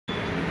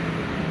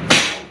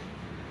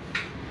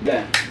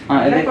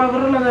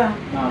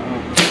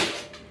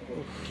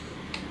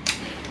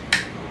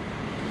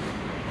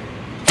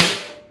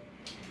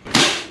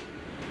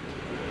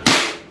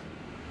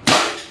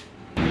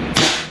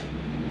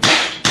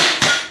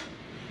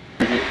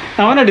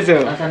അവനടിച്ചോ?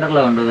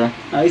 സെന്ററിലാണ് കണ്ടത്.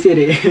 അത്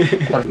ശരി.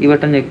 ഈ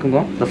ബട്ടൺ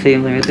ഞെക്കുമ്പോൾ പ്രസ്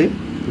ചെയ്യുന്ന സമയത്ത്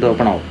ഇത്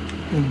ഓപ്പൺ ആവും.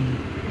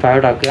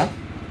 താഴോട്ടാക്കുക.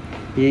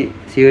 ഈ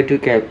CO2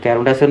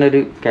 കാർബൺ ഡയോക്സൈഡിൻ്റെ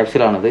ഒരു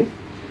ക്യാപ്സ്യൂളാണത്.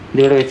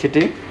 ഇതിവിടെ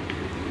വെച്ചിട്ട്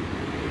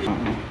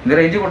ഇത്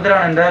റേഞ്ച്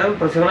കൂടുതലാണ്. എന്തായാലും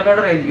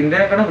പ്രസുകളെക്കാളും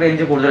ഇന്ത്യയെക്കാളും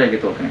റേഞ്ച് കൂടുതലായിരിക്കും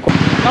തോന്നുന്നത്.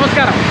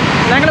 നമസ്കാരം,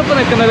 ഞങ്ങളിപ്പോൾ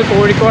നിൽക്കുന്നത്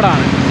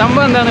കോഴിക്കോടാണ്.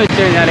 സംഭവം എന്താണെന്ന് വെച്ച്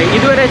കഴിഞ്ഞാൽ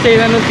ഇതുവരെ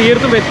ചെയ്തതിന്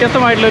തീർത്തും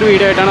വ്യത്യസ്തമായിട്ടുള്ളൊരു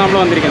വീഡിയോ ആയിട്ടാണ് നമ്മൾ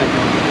വന്നിരിക്കുന്നത്.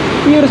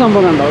 ഈ ഒരു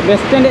സംഭവം കണ്ടോ,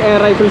 വെസ്റ്റൻഡ് എയർ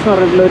റൈഫിൾസ് എന്ന്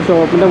പറഞ്ഞിട്ടുള്ള ഒരു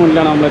ഷോപ്പിൻ്റെ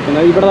മുന്നിലാണ് നമ്മൾ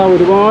എത്തുന്നത്. ഇവിടെ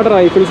ഒരുപാട്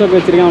റൈഫിൾസ് ഒക്കെ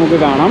വെച്ചിരിക്കാൻ നമുക്ക്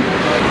കാണാം.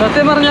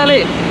 സത്യം പറഞ്ഞാൽ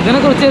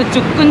ഇതിനെക്കുറിച്ച്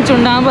ചുക്കും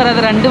ചുണ്ടാൻ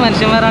പറയാത്ത രണ്ട്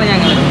മനുഷ്യന്മാരാണ്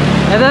ഞങ്ങൾ.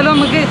 ഏതായാലും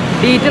നമുക്ക്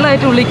ഡീറ്റെയിൽ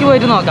ആയിട്ട് ഉള്ളിലേക്ക്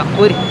പോയിട്ട് നോക്കാം.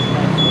 ഒരു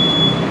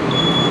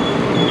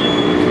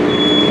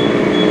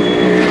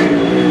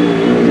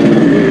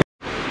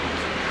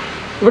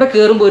ഇവിടെ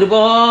കയറുമ്പോൾ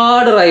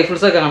ഒരുപാട്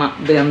റൈഫിൾസൊക്കെ കാണാം.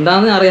 ഇത്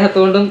എന്താണെന്ന്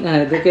അറിയാത്തതുകൊണ്ടും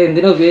ഇതൊക്കെ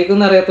എന്തിനാ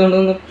ഉപയോഗിക്കുമെന്ന്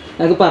അറിയാത്തതുകൊണ്ടൊന്നും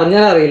ഞങ്ങൾക്ക്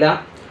പറഞ്ഞാൽ അറിയില്ല.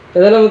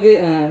 ഏതായാലും നമുക്ക്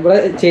ഇവിടെ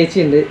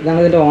ചേച്ചിയുണ്ട്, ഇതാണ്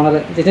ഇതിൻ്റെ ഓണർ.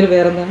 ചേച്ചിൻ്റെ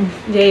പേരെന്താണ്?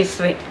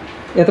 ജയശ്രീ.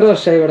 എത്ര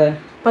വർഷമായി ഇവിടെ?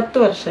 10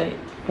 വർഷമായി.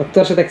 10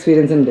 വർഷത്തെ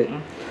എക്സ്പീരിയൻസ് ഉണ്ട്.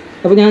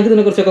 അപ്പോൾ ഞങ്ങൾക്ക്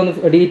ഇതിനെക്കുറിച്ചൊക്കെ ഒന്ന്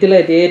ഡീറ്റെയിൽ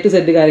ആയിട്ട് A to Z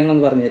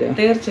കാര്യങ്ങളൊന്ന് പറഞ്ഞു തരാം.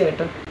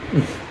 തീർച്ചയായിട്ടും.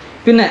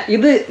 പിന്നെ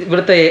ഇത്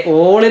ഇവിടുത്തെ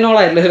ഓൾ ഇൻ ഓൾ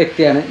ആയിട്ടുള്ള ഒരു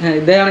വ്യക്തിയാണ്.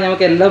 ഇദ്ദേഹമാണ്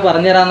നമുക്ക് എല്ലാം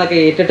പറഞ്ഞു തരാമെന്നൊക്കെ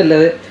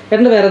ഏറ്റിട്ടുള്ളത്.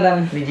 എൻ്റെ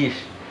പേരെന്താണ്?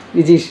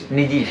 നിജീഷ്.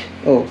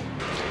 ഓ,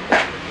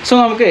 സോ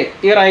നമുക്ക്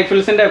ഈ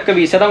റൈഫിൾസിൻ്റെ ഒക്കെ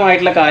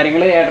വിശദമായിട്ടുള്ള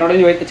കാര്യങ്ങൾ ഏട്ടനോടും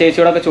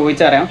ചേച്ചിയോടൊക്കെ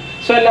ചോദിച്ചറിയാം.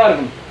 സോ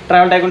എല്ലാവർക്കും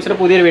ട്രാവൽ ടൈക്കൂൺസിൻ്റെ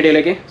പുതിയൊരു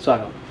വീഡിയോയിലേക്ക്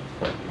സ്വാഗതം.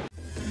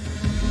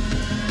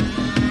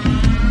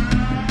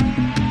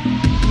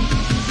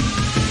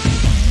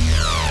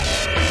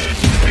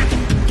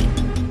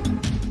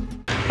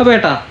 അപ്പോൾ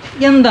ഏട്ടാ,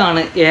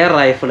 എന്താണ് എയർ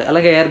റൈഫിൾ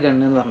അല്ലെങ്കിൽ എയർ ഗൺ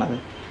എന്ന് പറഞ്ഞത്?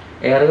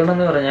 എയർ ഗൺ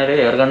എന്ന് പറഞ്ഞാൽ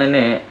എയർ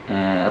ഗണ്ണിന്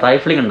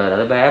റൈഫിളിംഗ് ഉണ്ടാവില്ല,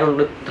 അത്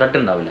വേറൊരു ത്രെഡ്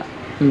ഉണ്ടാവില്ല.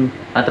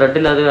 ആ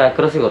ത്രെഡിൽ അത്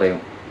ആക്യുറസി കുറയും.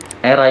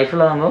 എയർ റൈഫിൾ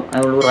ആകുമ്പോൾ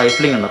അതിനുള്ള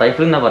റൈഫിളിംഗ് ഉണ്ട്.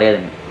 റൈഫിളിംഗ് എന്നാ പറയാ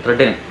അതിന്,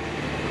 ത്രെഡിന്.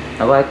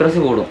 അപ്പോൾ ആക്യുറസി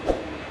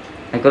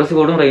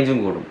കൂടും, റേഞ്ചും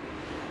കൂടും.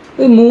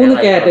 3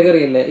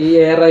 കാറ്റഗറി അല്ലേ ഈ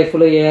air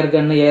rifle, air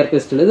gun, air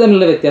pistol? ഇത്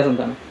തമ്മിലുള്ള വ്യത്യാസം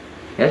എന്താണ്?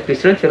 എയർ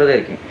പിസ്റ്റളും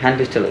ചെറുതായിരിക്കും, ഹാൻഡ്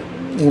പിസ്റ്റൾ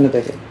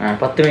ഇങ്ങനത്തെ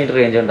 10 മീറ്റർ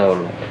റേഞ്ച്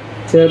ഉണ്ടാവുള്ളൂ.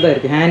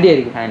 ചെറുതായിരിക്കും, ഹാൻഡി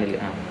ആയിരിക്കും. ഹാൻഡിൽ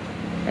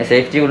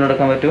സേഫ്റ്റി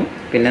കൊണ്ടുനടക്കാൻ പറ്റും.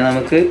 പിന്നെ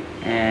നമുക്ക്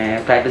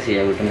പ്രാക്ടീസ്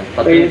ചെയ്യാം വീട്ടിൽ നിന്ന്.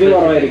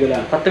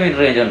 10 മീറ്റർ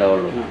റേഞ്ച്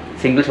ഉണ്ടാവുള്ളൂ.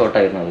 സിംഗിൾ ഷോട്ട്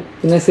ആയിരുന്നു അത്.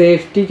 പിന്നെ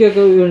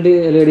സേഫ്റ്റിക്കൊക്കെ വേണ്ടി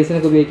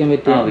ലേഡീസിനൊക്കെ ഉപയോഗിക്കാൻ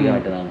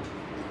പറ്റുന്നതാണ്.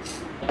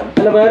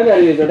 അല്ല, വേറെ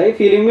കാര്യം ചോദിച്ചോട്ടെ, ഈ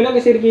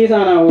ഫിലിമിലൊക്കെ ശരിക്കും ഈ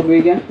സാധനം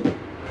ഉപയോഗിക്കാം?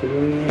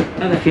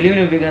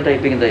 ഫിലിമിന് ഉപയോഗിക്കുന്ന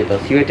type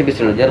CO2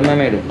 pistol, German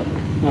made.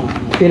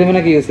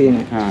 ഫിലിമിനൊക്കെ use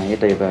ചെയ്യുന്നത് ഈ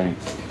ടൈപ്പാണ്.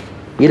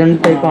 ഈ 2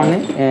 ടൈപ്പാണ്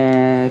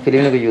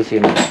ഫിലിമിനൊക്കെ യൂസ്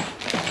ചെയ്യുന്നത്.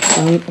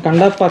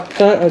 കണ്ട പക്ക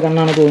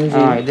കണ്ണാണ്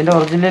തോന്നുന്നത്. ഇതിന്റെ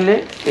ഒറിജിനല്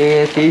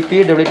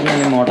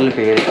CP88 മോഡൽ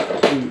പേര്.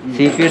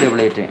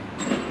 CP88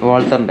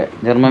 വാൾട്ടറിന്റെ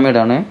German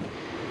മെയ്ഡാണ്.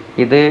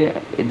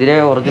 ഇതിലെ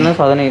ഒറിജിനൽ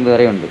സാധനം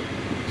വേറെ ഉണ്ട്.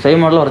 സെയിം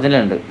മോഡൽ ഒറിജിനൽ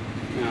ഉണ്ട്.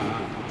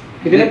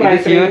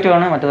 CO2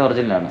 ആണ്, മറ്റേത്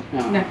ഒറിജിനലാണ്.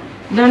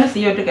 ഇതാണ്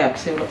CO2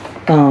 ക്യാപ്സ്യൂൾ.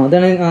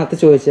 അതാണ് നേരത്തെ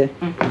ചോദിച്ചേ.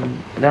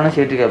 ഇതാണ്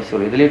CO2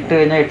 ക്യാപ്സ്യൂൾ. ഇതിലിട്ട്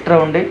കഴിഞ്ഞാൽ 8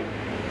 റൗണ്ട്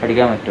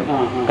അടിക്കാൻ പറ്റും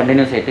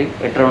കണ്ടിന്യൂസ് ആയിട്ട്.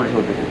 8 റൗണ്ട്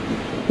ഷോട്ട് കിട്ടും.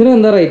 ഇതിന്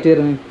എന്താ റേറ്റ്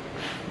വരുന്നത്?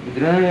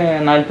 ഇതിന്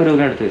 40 രൂപ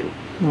അടുത്ത് വരും.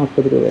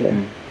 40 രൂപ അല്ലേ?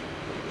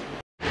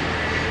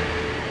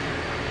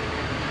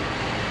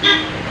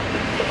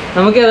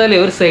 നമുക്ക് ഏതായാലും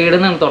ഒരു സൈഡിൽ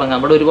നിന്നാണ് തുടങ്ങാം.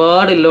 ഇവിടെ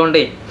ഒരുപാട്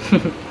ഇല്ലോണ്ടേ.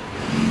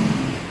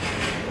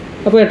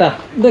 അപ്പോൾ ഏട്ടാ,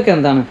 ഇതൊക്കെ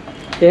എന്താണ്?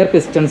 എയർ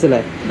പിസ്റ്റൺസ് അല്ലേ?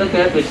 ഇതൊക്കെ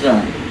എയർ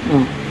പിസ്റ്റളാണ്.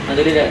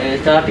 അതിൽ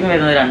സ്റ്റാർട്ടിങ്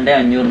വരുന്നത്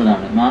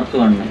 2500 മാർക്ക്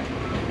 1.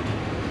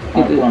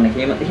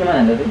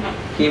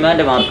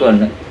 ഹീമാന്റെ മാർക്ക്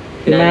 1.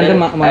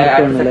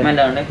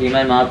 സെഗ്മെന്റ് ആണ്.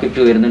 ഹീമാൻ മാർക്ക്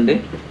 2 വരുന്നുണ്ട്,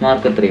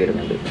 മാർക്ക് 3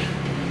 വരുന്നുണ്ട്.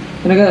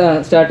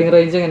 സ്റ്റാർട്ടിംഗ്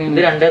റേഞ്ച് എങ്ങനെയാണ്?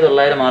 ഇത്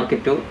 2900 മാർക്ക്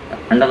 2,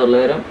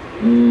 2900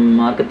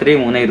 മാർക്ക് 3,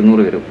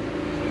 3200 വരും.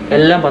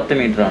 എല്ലാം 10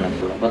 മീറ്റർ ആണ്.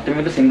 10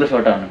 മീറ്റർ സിംഗിൾ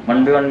ഷോട്ടാണ്.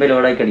 1 by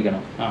ലോഡാക്കി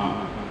അടിക്കണം.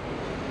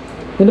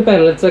 ഇതിന്റെ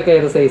പെല്ലറ്റ്സ് ഒക്കെ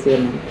ഏത് സൈസ്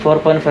വരുന്നത്?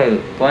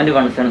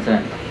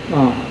 4.5.177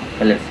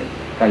 പെല്ലറ്റ്സ്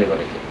കാലിബർ.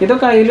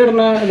 ഇതൊക്കെ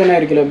അതിലിടുന്ന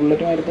ഇതിനായിരിക്കില്ല,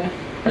 ബുള്ളറ്റ് മാരത്തെ?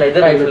 അല്ല, ഇത്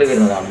റൈഫിളിൽ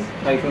വരുന്നതാണ്.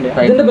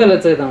 ഇതിന്റെ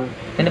പെല്ലറ്റ്സ് ഏതാണ്?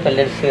 ഇതിന്റെ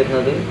പെല്ലറ്റ്സ്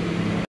വരുന്നത്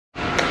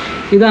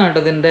ഇതാണ് കേട്ടോ.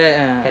 ഇതിന്റെ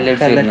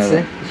പെല്ലറ്റ്സ്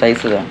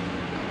സൈസ് ഇതാണ്.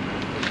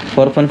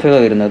 4.5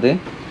 വരുന്നത്.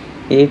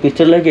 ഈ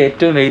പിസ്റ്റളിലേക്ക്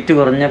ഏറ്റവും വെയിറ്റ്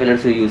കുറഞ്ഞ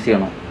പെല്ലറ്റ്സ് യൂസ്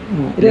ചെയ്യണം.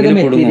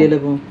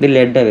 ഇത്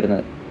ലെഡാണ്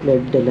വരുന്നത്.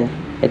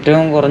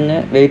 ഏറ്റവും കുറഞ്ഞ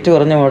വെയിറ്റ്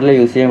കുറഞ്ഞ മോഡലേ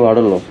യൂസ് ചെയ്യാൻ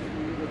പാടുള്ളൂ.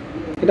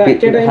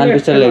 ഹാൻഡ്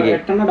പിസ്റ്റളിലേക്ക്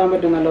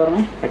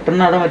 8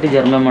 ഇടാൻ പറ്റിയ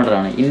ജർമ്മൻ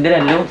മോഡലാണ്. ഇന്ത്യൻ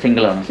എല്ലാം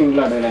സിംഗിൾ ആണ്.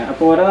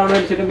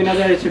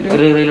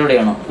 ഒരു റീലോഡ്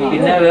ചെയ്യണം.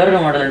 പിന്നെ വേറൊരു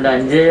മോഡലുണ്ട്,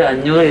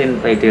 5500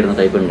 റേറ്റ് വരുന്ന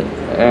ടൈപ്പ് ഉണ്ട്.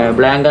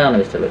 ബ്ലാങ്കാണ്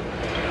പിസ്റ്റൾ.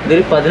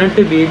 ഇതൊരു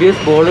 18 BBS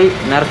ബോൾ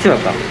നിറച്ച്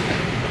വെക്കാം.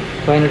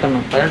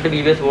 18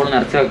 BBS ബോൾ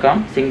നിറച്ച് വെക്കാം.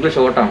 സിംഗിൾ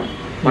ഷോട്ടാണ്.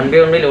 1 by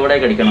 1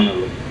 ലോഡായി അടിക്കണം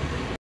എന്നുള്ളൂ.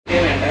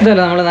 ഇതല്ല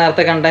നമ്മൾ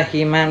നേരത്തെ കണ്ട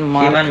ഹീമാൻ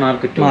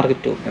മാർക്ക്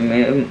 2.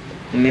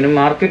 മിനിമം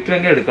മാർക്ക് 2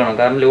 എങ്കിലും എടുക്കണം.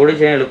 കാരണം ലോഡ്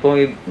ചെയ്യാൻ എളുപ്പം.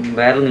 ഈ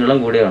വേറെ നീളം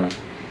കൂടിയാണ്.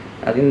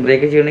 ആദ്യം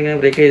ബ്രേക്ക് ചെയ്യണമെങ്കിൽ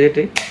ബ്രേക്ക്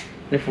ചെയ്തിട്ട്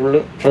ഫുള്ള്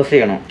പ്രസ്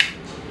ചെയ്യണം.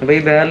 അപ്പോൾ ഈ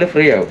ബാരൽ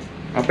ഫ്രീ ആവും.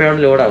 അപ്പോഴാണ്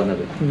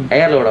ലോഡാവുന്നത്,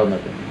 എയർ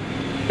ലോഡാവുന്നത്.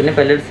 പിന്നെ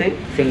പെല്ലറ്റ്സ്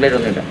സിംഗിളായിട്ട്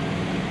ഒന്നില്ല.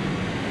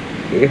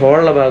 ഈ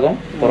ഹോളുള്ള ഭാഗം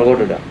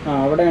പുറകോട്ട് ഇടുക.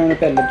 അവിടെയാണ്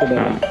പെല്ലറ്റ് ഇടുക.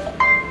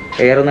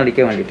 എയർ ഒന്ന്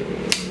അടിക്കാൻ വേണ്ടിയിട്ട്.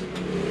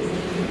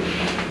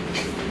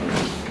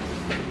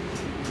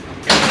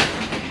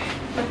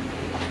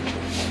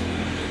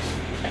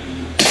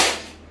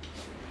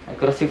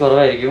 അക്യുറസി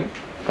കുറവായിരിക്കും,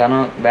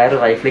 കാരണം വേറെ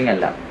റൈഫ്ലിംഗ്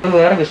അല്ല.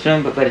 വേറെ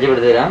പിസ്റ്റളും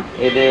പരിചയപ്പെടുത്തി തരാം.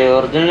 ഇത്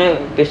ഒറിജിനൽ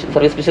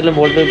സർവീസ് പിസ്റ്റലിൽ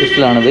ബോൾട്ട്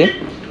പിസ്റ്റലാണിത്.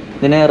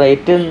 ഇതിന്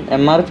റേറ്റ്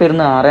MRP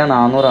വരുന്നത്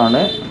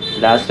 6400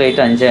 ലാസ്റ്റ്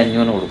റേറ്റ്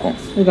 5500 കൊടുക്കും.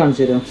 ഇത്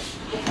കാണിച്ചു തരുമോ?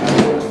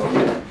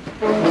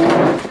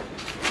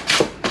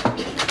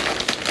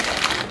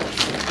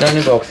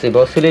 ഇതാണ്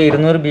ബോക്സിൽ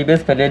 200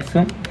 BBS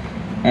പല്ലേറ്റ്സും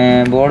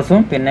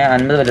ബോൾസും പിന്നെ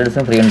 50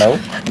 പല്ലേറ്റ്സും ഫ്രീ ഉണ്ടാവും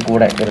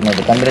കൂടെ വരുന്നത്,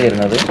 കമ്പനി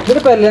തരുന്നത്. ഇതിൽ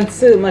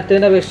പെല്ലറ്റ്സ്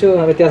മറ്റേതിൻ്റെ അപേക്ഷിച്ച്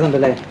വ്യത്യാസം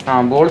ഉണ്ടല്ലേ?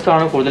 ബോൾസ്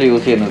ആണ് കൂടുതൽ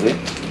യൂസ് ചെയ്യുന്നത്.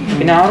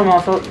 പിന്നെ 6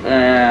 മാസം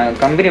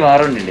കമ്പനി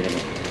വാറണ്ടി ഉണ്ട്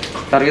ഇതിന്,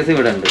 സർവീസ്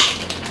ഇവിടെ ഉണ്ട്.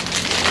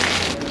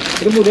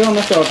 ഇത് പുതിയ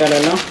വന്ന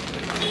സ്റ്റോക്കല്ലോ.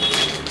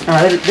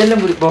 ഇതെല്ലാം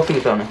ബോക്സ്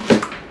പീസാണ്,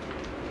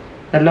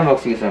 എല്ലാം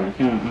ബോക്സ് പീസാണ്.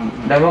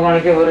 ഡബോ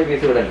കാണിക്കാൻ വേറെ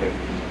പീസ് ഇവിടെ ഉണ്ട്,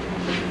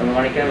 ഡബോ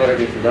കാണിക്കാൻ വേറെ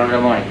പീസ്. ഇതാണ്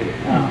ഡബോ കാണിക്കല്.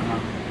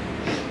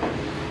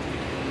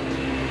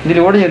 ഇത്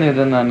ലോഡ് ചെയ്യുന്ന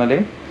ഇതെന്ന് പറഞ്ഞാൽ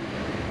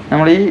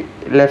നമ്മൾ ഈ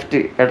ലെഫ്റ്റ്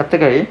ഇടത്ത്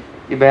കൈ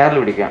ഈ ബാരൽ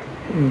പിടിക്കാം,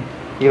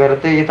 ഈ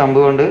വലത്തെ ഈ തമ്പ്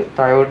കൊണ്ട്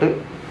താഴോട്ട്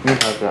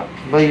ഇതാക്കുക.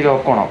 അപ്പോൾ ഈ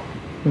ലോക്ക് ഓണാവും.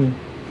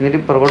 എന്നിട്ട്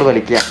പുറകോട്ട്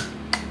വലിക്കുക,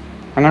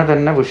 അങ്ങനെ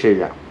തന്നെ പുഷ്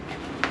ചെയ്യാം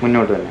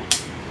മുന്നോട്ട് തന്നെ.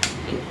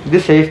 ഇത്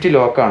സേഫ്റ്റി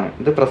ലോക്കാണ്,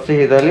 ഇത് പ്രസ്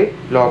ചെയ്താൽ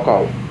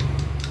ലോക്കാവും.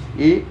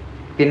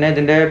 പിന്നെ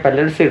ഇതിൻ്റെ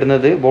പല്ലറ്റ്സ്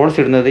ഇടുന്നത്, ബോൾസ്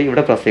ഇടുന്നത്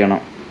ഇവിടെ പ്രസ്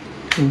ചെയ്യണം.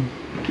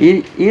 ഈ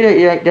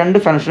 2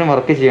 ഫംഗ്ഷനും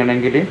വർക്ക്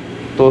ചെയ്യണമെങ്കിൽ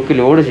തോക്ക്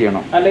ലോഡ്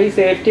ചെയ്യണം. അല്ല, ഈ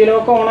സേഫ്റ്റി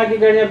ലോക്ക് ഓൺ ആക്കി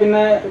കഴിഞ്ഞാൽ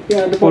പിന്നെ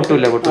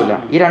പൊട്ടൂല.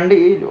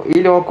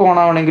 ഈ ലോക്ക് ഓൺ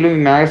ആവണമെങ്കിലും ഈ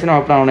മാഗസിൻ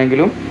ഓപ്പൺ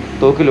ആവണമെങ്കിലും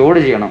തോക്ക് ലോഡ്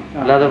ചെയ്യണം,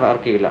 അല്ലാതെ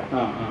വർക്ക് ചെയ്യില്ല.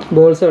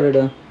 ബോൾസ് എവിടെ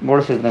ഇടുക?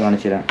 ബോൾസ് ഇടുന്ന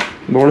കാണിച്ചു തരാം.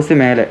 ബോൾസ്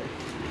മേലെ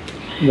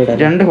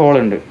 2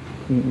 ഹോളുണ്ട്.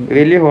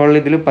 വലിയ ഹോളിൽ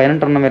ഇതിൽ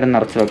 18 വരെ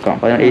നിറച്ച് വെക്കാം.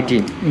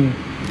 18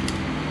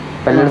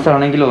 പല്ലറ്റ്സ്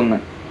ആണെങ്കിൽ 1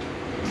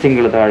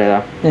 സിംഗിൾ താഴെ.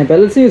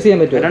 പെല്ലറ്റ്സ് യൂസ് ചെയ്യാൻ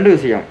പറ്റുമോ? 2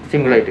 യൂസ് ചെയ്യാം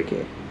സിംഗിൾ ആയിട്ട്.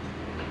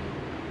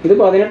 ഇത്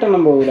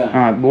 18 പോകില്ല.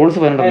 ബോൾസ്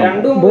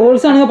 18.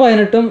 ബോൾസ് ആണെങ്കിൽ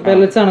 18,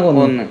 പെല്ലറ്റ്സ്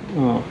ആണെങ്കിൽ 1.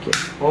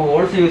 അപ്പോൾ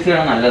ബോൾസ് യൂസ്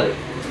ചെയ്യണം നല്ലത്.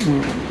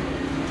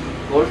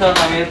 ബോൾസ് ആ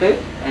സമയത്ത്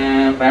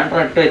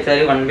 18 ഇട്ട്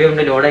വെച്ചാൽ 1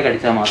 കൊണ്ട് ലോഡായി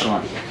കടിച്ചാൽ മാത്രം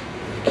മതി.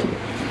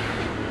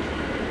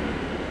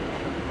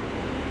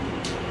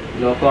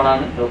 ലോക്ക്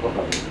ഓണാണ്, ലോക്ക് ഓഫ്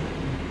ആവും.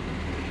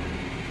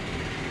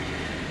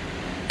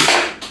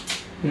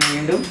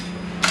 വീണ്ടും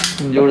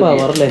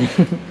പവറല്ലേ?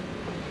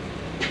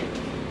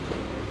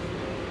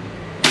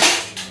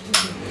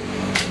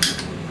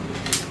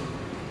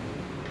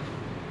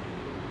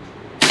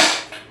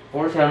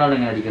 ബോൾസ് ആണോ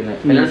ഇങ്ങനെ അടിക്കുന്നത്,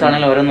 പെല്ലറ്റ്സ്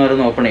ആണെങ്കിൽ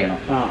ഓരോന്നോരോന്ന് ഓപ്പൺ ചെയ്യണം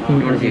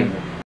ലോഡ് ചെയ്യുമ്പോൾ.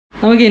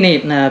 നമുക്ക് ഇനി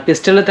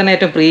പിസ്റ്റളിൽ തന്നെ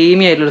ഏറ്റവും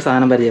പ്രീമിയം ആയിട്ടുള്ളൊരു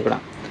സാധനം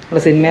പരിചയപ്പെടാം.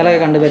 നമ്മുടെ സിനിമയിലൊക്കെ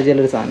കണ്ട്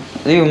പരിചയമുള്ളൊരു സാധനം.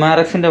 ഇത്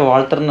യുമാറക്സിന്റെ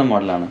വാൾട്ടറിന്റെ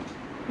മോഡലാണ്.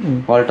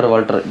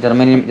 Walter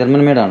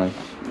German മെയ്ഡാണ്,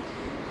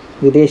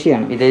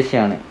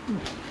 വിദേശിയാണ്.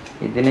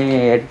 ഇതിന്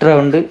 8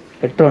 റൗണ്ട്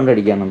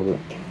അടിക്കാം നമുക്ക്.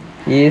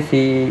 ഈ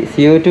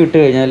CO2 ഇട്ട്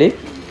കഴിഞ്ഞാൽ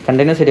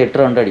കണ്ടിന്യൂസ് ആയിട്ട് 8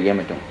 റൗണ്ട് അടിക്കാൻ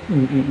പറ്റും.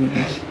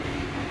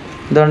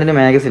 ഇതാണ് ഇതിന്റെ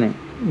മാഗസിന്.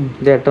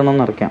 ഇത് 8 എണ്ണം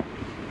നിറയ്ക്കാം.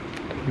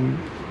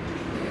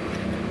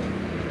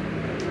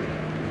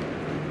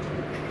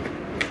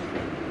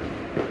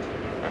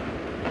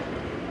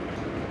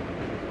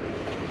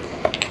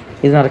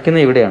 ഇത്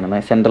നിറയ്ക്കുന്നത് ഇവിടെയാണ്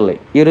സെൻറ്ററിൽ.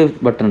 ഈ ഒരു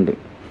ബട്ടൺ ഉണ്ട്,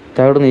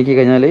 താഴോട്ട് നീക്കി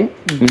കഴിഞ്ഞാൽ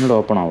മുന്നോട്ട്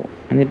ഓപ്പൺ ആവും.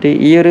 എന്നിട്ട്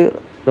ഈ ഒരു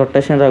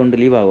റൊട്ടേഷൻ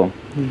റൗണ്ടിൽ ഈ ഭാഗം,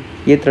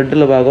 ഈ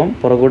ത്രെഡുള്ള ഭാഗം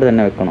പുറകോട്ട്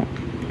തന്നെ വെക്കണം.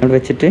 ഇവിടെ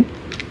വെച്ചിട്ട്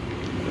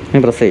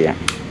പ്രസ് ചെയ്യാം.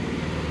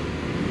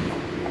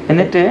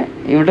 എന്നിട്ട്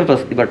ഇവിടെ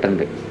ബട്ടൺ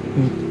ഉണ്ട്,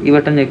 ഈ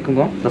ബട്ടൺ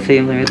ഞെക്കുമ്പോൾ പ്രസ്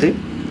ചെയ്യുന്ന സമയത്ത്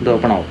ഇത്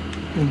ഓപ്പൺ ആവും.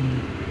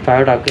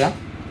 താഴോട്ടാക്കുക.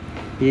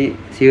 ഈ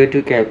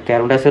CO2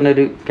 കാർബൺ ഡയോക്സൈഡിൻ്റെ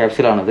ഒരു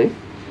ക്യാപ്സ്യൂലാണിത്.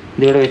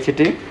 ഇതിവിടെ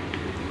വെച്ചിട്ട്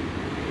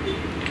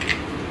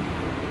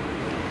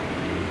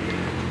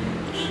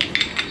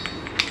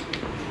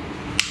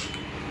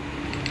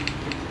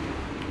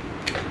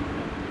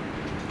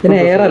ഇതിന്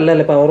എയർ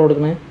അല്ലല്ലേ പവർ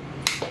കൊടുക്കണേ?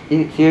 ഈ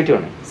CO2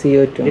 ആണ്.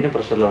 ഇതിന്റെ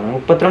പ്രഷറിലാണ്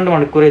 32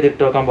 മണിക്കൂർ ഇത്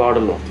ഇട്ട് വെക്കാൻ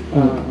പാടുള്ളൂ.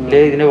 ഇല്ലേ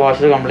ഇതിന്റെ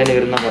വാഷർ കംപ്ലൈന്റ്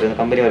വരുന്ന പറയുന്നത്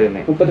കമ്പനി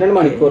പറയുന്നത്. 32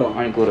 മണിക്കൂർ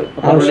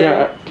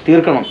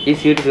തീർക്കണം, ഈ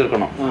CO2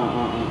 തീർക്കണം.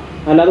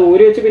 അല്ലാതെ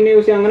ഊരി വെച്ച് പിന്നെ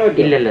യൂസ് ചെയ്യാൻ അങ്ങനെ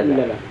പറ്റില്ല.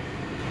 ഇല്ല.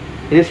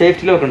 ഇത്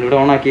സേഫ്റ്റി ലോക്ക് ഉണ്ട്, ഇവിടെ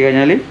ഓൺ ആക്കി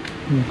കഴിഞ്ഞാൽ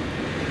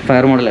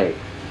ഫയർ മോഡലായി.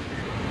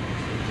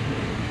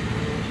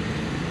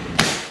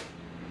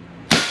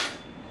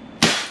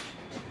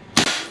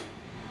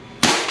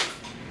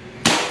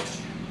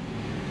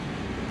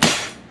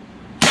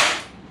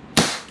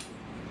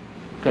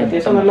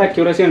 അത്യാവശ്യം നല്ല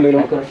അക്യൂറസി ഉണ്ട്.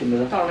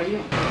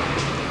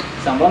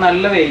 സംഭവം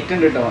നല്ല വെയിറ്റ്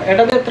ഉണ്ട് കേട്ടോ.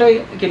 ഏട്ടാ ഇത് എത്ര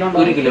കിലോ?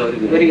 1 കിലോ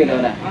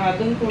അല്ലേ?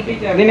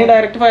 ഇതിന്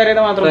ഡയറക്റ്റ് ഫയർ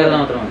ചെയ്താൽ മാത്രം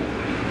മതി.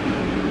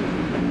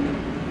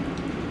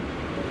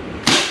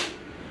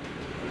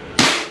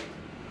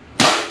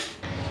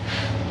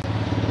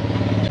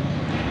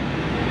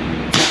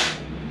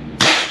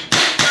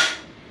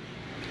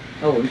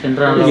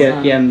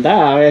 എന്താ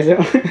ആവേശം!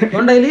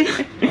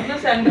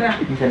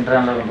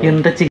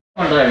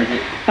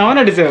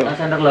 അവനടിച്ചോ?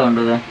 സെന്ററിലാണ്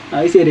കണ്ടത്.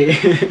 അത് ശരി.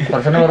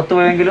 കുറച്ച് പുറത്ത്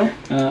പോയെങ്കിലും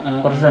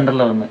കുറച്ച്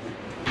സെന്ററിലാണ് വന്ന്.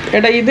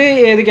 ഏട്ടാ ഇത്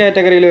ഏത്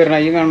കാറ്റഗറിയിൽ വരണം?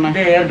 ഈ കാണുന്ന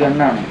എയർ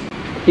ഗണ്ണാണ്.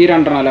 ഈ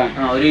 2 അല്ലേ?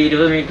 ഒരു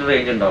 20 മീറ്റർ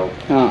റേഞ്ച് ഉണ്ടാവും.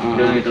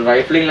 20 മീറ്റർ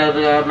റൈഫിളിംഗ് ഇല്ലാത്ത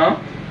കാരണം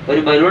ഒരു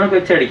ബലൂണൊക്കെ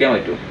വെച്ച് അടിക്കാൻ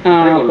പറ്റും.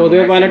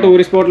 പൊതുവെ പല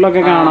ടൂറിസ്റ്റ്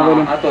സ്പോട്ടിലൊക്കെ കാണാൻ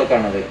പോലും ആ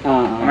തോക്കാണത്.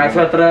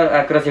 മാക്സിമം അത്ര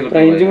അക്യുറസി കിട്ടും.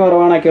 റേഞ്ചും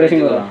കുറവാണ്, അക്യുറസി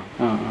കുറവാണ്.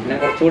 പിന്നെ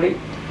കുറച്ചുകൂടി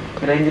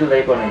റേഞ്ചിൽ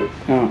ടൈപ്പാണ് ഇത്.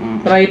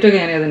 റേറ്റ് ഒക്കെ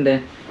എങ്ങനെയാ ഇതിന്റെ?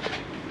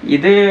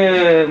 ഇത്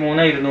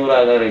 3200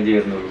 ആകെ റേഞ്ച്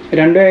വരുന്നുള്ളൂ.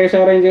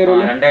 2,500 റേഞ്ച്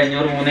വരുള്ളൂ.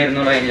 2500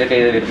 3200 റേഞ്ചൊക്കെ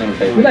ഇത് വരുന്നുള്ളൂ.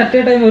 ഇത് അറ്റ്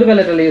എ ടൈം ഒരു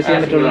പല്ലറ്റല്ലേ യൂസ്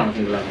ചെയ്യാൻ പറ്റുള്ളൂ?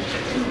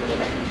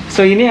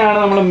 സോ ഇനിയാണ്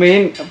നമ്മൾ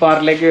മെയിൻ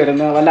പാർട്ടിലേക്ക്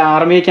വരുന്നത്. വല്ല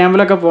ആർമി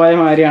ക്യാമ്പിലൊക്കെ പോയ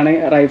മാതിരിയാണ്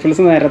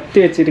റൈഫിൾസ് നിരത്തി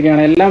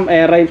വെച്ചിരിക്കുകയാണ്. എല്ലാം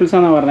എയർ റൈഫിൾസ്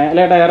ആണെന്ന് പറഞ്ഞത്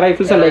അല്ലെ? എയർ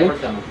റൈഫിൾസ് അല്ലേ?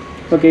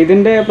 ഓക്കെ,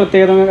 ഇതിന്റെ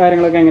പ്രത്യേകത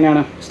കാര്യങ്ങളൊക്കെ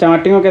എങ്ങനെയാണ്?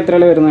 സ്റ്റാർട്ടിംഗ് ഒക്കെ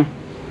എത്രയാണ് വരുന്നത്?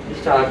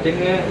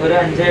 സ്റ്റാർട്ടിങ് ഒരു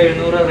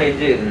 5700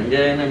 റേഞ്ച് വരുന്നുണ്ട്,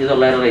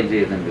 5900 റേഞ്ച്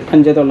വരുന്നുണ്ട്.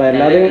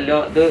 5900. അത്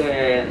ഇത്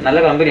നല്ല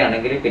കമ്പനി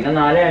ആണെങ്കിൽ പിന്നെ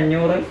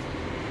 4500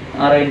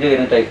 ആ റേഞ്ച്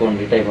വരുന്ന ടൈപ്പ്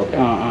ഉണ്ട്. ടൈപ്പ് ഒക്കെ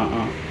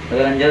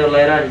 5900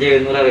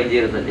 5700 റേഞ്ച്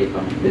വരുന്ന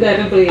ടൈപ്പാണ്. ഇത്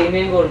ഏറ്റവും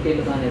പ്രീമിയം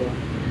ക്വാളിറ്റിയുള്ള സാധനം.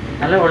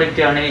 നല്ല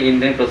ക്വാളിറ്റി ആണ്.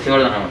 ഇന്ത്യൻ പ്രസ്സുകൾ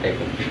എന്നാണ്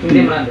type.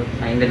 Indian brand.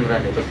 Indian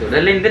brand പ്രസ്സുകൾ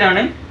എല്ലാം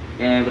ഇന്ത്യനാണ്.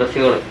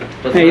 പ്രസ്സുകൾ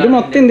ഇത്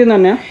മൊത്തം ഇന്ത്യൻ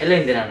തന്നെയാ? എല്ലാം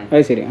ഇന്ത്യനാണ്.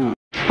 അത് ശരി.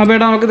 അപ്പോൾ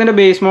ഏട്ടാ നമുക്ക് ഇതിന്റെ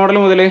ബേസ് മോഡൽ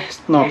മുതൽ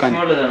നോക്കാം.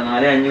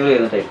 4500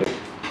 വരുന്ന ടൈപ്പ്.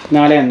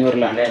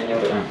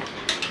 4500.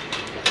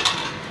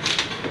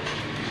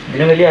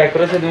 ഇതിന് വലിയ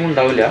ആക്യുറസി ഒന്നും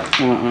ഉണ്ടാവില്ല.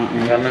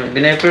 കാരണം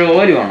ഇതിന് എപ്പോഴും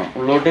ഓയിൽ വേണം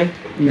ഉള്ളോട്ട്.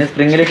 പിന്നെ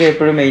സ്പ്രിങ്ങിലൊക്കെ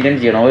എപ്പോഴും മെയിൻറ്റെയിൻ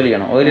ചെയ്യണം, ഓയിൽ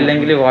ചെയ്യണം. ഓയിൽ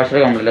ഇല്ലെങ്കിൽ വാഷർ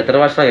കംപ്ലൈന്റ്, എത്ര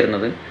വാഷറാണ്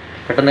വരുന്നത്,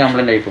 പെട്ടെന്ന്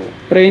കംപ്ലൈന്റ് ആയി പോകും.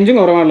 റേഞ്ചും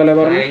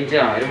കുറവാണല്ലോ? റേഞ്ച്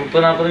ഒരു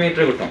 30-40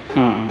 മീറ്റർ കിട്ടും.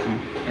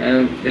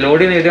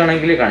 ലോഡ് ചെയ്യുന്ന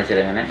ഇതാണെങ്കിൽ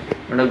കാണിച്ചത് അങ്ങനെ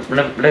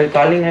ഇവിടെ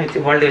കാലിങ്ങനെ വെച്ച്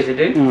ഹോൾഡ്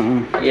വെച്ചിട്ട്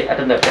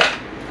അറ്റം തട്ടാം,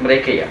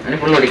 ബ്രേക്ക് ചെയ്യാം, അതിന്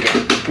ഫുൾ ഓടിക്കാം.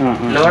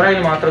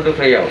 ലോഡായാലും മാത്രം ഇത്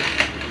ഫ്രീ ആവും.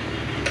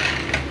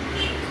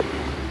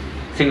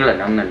 സിംഗിൾ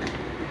അല്ല, ഒന്നല്ല,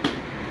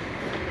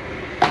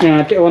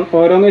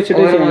 ഓരോന്ന്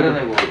വെച്ചിട്ട്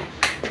ഓരോന്നേ പോകും.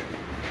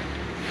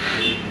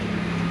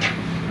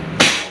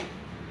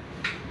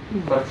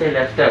 കുറച്ച്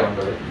ലെഫ്റ്റ്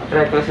ആവേണ്ടത്, അത്ര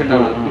അക്യുറസി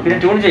ഉണ്ടാവുള്ളൂ. പിന്നെ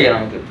ട്യൂൺ ചെയ്യാം,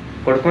 നമുക്ക്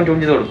കൊടുക്കും, ട്യൂൺ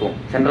ചെയ്ത് കൊടുക്കും,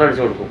 സെൻട്രൽ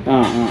അടിച്ച് കൊടുക്കും.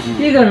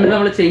 ഈ ഗണ്ണ്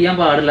നമ്മൾ ചെയ്യാൻ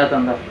പാടില്ലാത്ത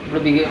എന്താ? നമ്മൾ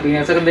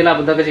ബിഗിനേഴ്സ് ഒക്കെ എന്തെങ്കിലും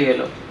അബദ്ധമൊക്കെ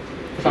ചെയ്യുമല്ലോ.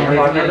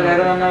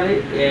 കാര്യം പറഞ്ഞാല്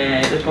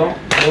ഇതിപ്പോ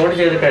ലോഡ്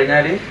ചെയ്ത്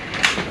കഴിഞ്ഞാല്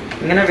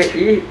ഇങ്ങനെ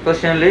ഈ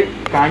പൊസിഷനിൽ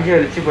കാഞ്ചി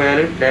വലിച്ച് പോയാൽ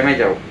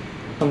ഡാമേജ് ആവും,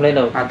 കംപ്ലൈന്റ്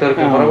ആവും,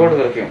 പുറകോട്ട്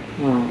തെറിക്കും.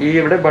 ഈ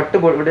ഇവിടെ ബട്ട്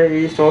ഇവിടെ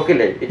ഈ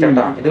സ്റ്റോക്കില്ലേ ഈ ചട്ട,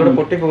 ഇതിവിടെ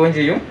പൊട്ടി പോവുകയും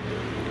ചെയ്യും.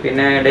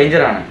 പിന്നെ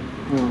ഡേഞ്ചർ ആണ്.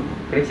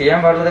 പിന്നെ ചെയ്യാൻ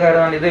പാടുള്ള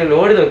കാര്യം ഇത്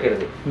ലോഡ്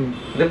വെക്കരുത്.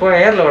 ഇതിപ്പോ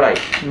എയർ ലോഡായി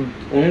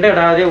ഉണ്ട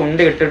ഇടാതെ ഉണ്ട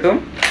ഇട്ടിട്ടും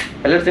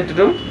പല്ലറ്റ്സ്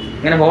ഇട്ടിട്ടും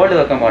ഇങ്ങനെ ഹോൾഡ്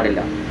വെക്കാൻ പാടില്ല,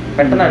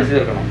 പെട്ടെന്ന് അടിച്ചു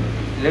തീർക്കണം.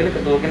 ഇല്ലെങ്കിൽ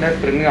തൂക്കിന്റെ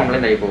സ്പ്രിങ്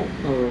കംപ്ലൈന്റ് ആയി പോകും.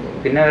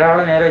 പിന്നെ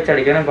ഒരാളെ നേരെ വെച്ച്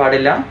അടിക്കാനും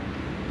പാടില്ല,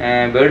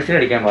 ബേർഡ്സിന്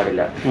അടിക്കാൻ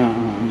പാടില്ല.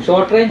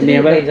 ഷോർട്ട് റേഞ്ച്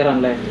ഡേഞ്ചർ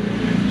ആണല്ലേ?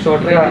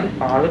 ഷോർട്ട് റേഞ്ച്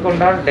ആള്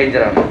കൊണ്ടാൽ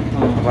ഡേഞ്ചർ ആണ്.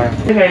 അപ്പൊ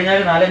ഇത് കഴിഞ്ഞാൽ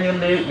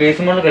 4-5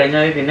 ബേസ് മോഡൽ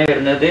കഴിഞ്ഞാൽ പിന്നെ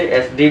വരുന്നത്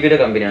SDBയുടെ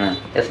കമ്പനിയാണ്.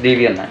 SDB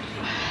എന്ന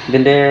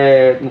ഇതിന്റെ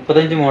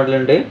 35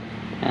 മോഡലുണ്ട്,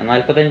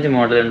 45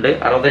 മോഡലുണ്ട്,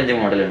 65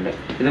 മോഡലുണ്ട്.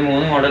 ഇത്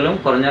 3 മോഡലും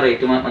കുറഞ്ഞ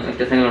റേറ്റ്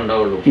വ്യത്യാസങ്ങൾ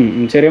ഉണ്ടാവുള്ളൂ.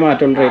 ചെറിയ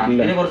മാറ്റമുള്ള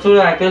റേറ്റില്ല. ഇതിന്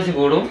കുറച്ചുകൂടി ആക്യുറസി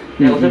കൂടും,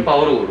 കുറച്ച്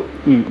പവർ കൂടും.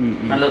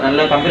 നല്ല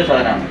കമ്പനി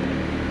സാധനമാണ്,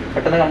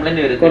 പെട്ടെന്ന്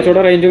കംപ്ലൈന്റ് വരും.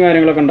 കുറച്ചുകൂടെ റേഞ്ചും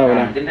കാര്യങ്ങളൊക്കെ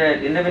ഉണ്ടാവില്ല.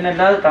 ഇതിന്റെ പിന്നെ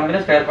എല്ലാ കമ്പനി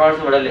സ്പെയർ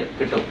പാർട്സ് ഇവിടെ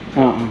കിട്ടും,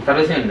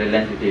 സർവീസിംഗ് ഉണ്ട്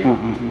എല്ലാം ചെയ്യും.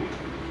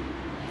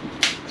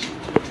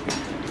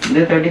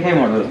 ഇത് 35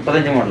 മോഡൽ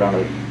 35 മോഡലാണ്.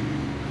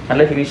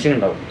 നല്ല ഫിനിഷിംഗ്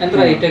ഉണ്ടാവും.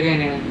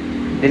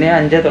 ഇതിന്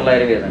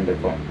 5,900 വരുന്നുണ്ട്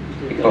ഇപ്പൊ.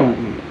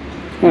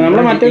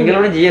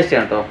 GST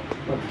ആണ് കേട്ടോ.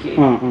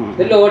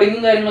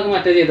 ലോഡിങ്ങും കാര്യങ്ങളൊക്കെ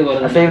മറ്റേ ചെയ്ത്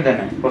സെയിം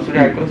തന്നെ, കുറച്ചുകൂടി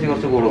ആക്യുറസി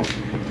കുറച്ച് കൂടും.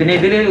 പിന്നെ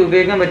ഇതിൽ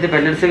ഉപയോഗിക്കാൻ പറ്റിയ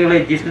പെല്ലറ്റ്സുകൾ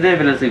ജീസ്മിത്ത്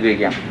പെല്ലറ്റ്സ്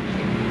ഉപയോഗിക്കാം.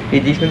 ഈ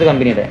ജീസ്മിത്ത്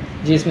കമ്പനിയുടെ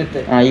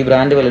ഈ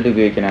ബ്രാൻഡ് പെല്ലറ്റ്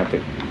ഉപയോഗിക്കാനകത്ത്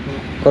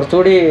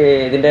കുറച്ചുകൂടി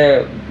ഇതിന്റെ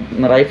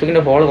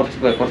റൈഫിളിന്റെ ഹോൾ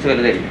കുറച്ച്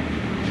വലുതായിരിക്കും.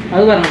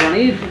 അത് പറഞ്ഞതാണ്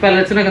ഈ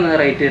പെല്ലറ്റ്സിനൊക്കെ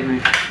റേറ്റ്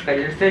വരുന്നത്.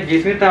 പെല്ലറ്റ്സ്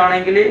ജീസ്മിത്ത്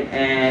ആണെങ്കിൽ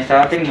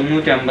സ്റ്റാർട്ടിങ്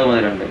 350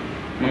 മുതലുണ്ട്,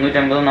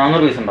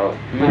 350-400 പീസ് ഉണ്ടാവും.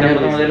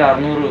 350 മുതൽ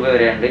 600 രൂപ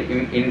വരെയുണ്ട്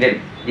ഇന്ത്യൻ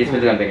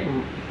ജീസ്മിത്ത് കമ്പനി.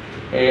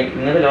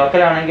 ഇങ്ങനത്തെ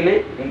ലോക്കൽ ആണെങ്കിൽ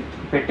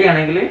പെട്ടി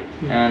ആണെങ്കിൽ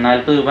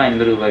 40 രൂപ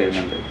 50 രൂപ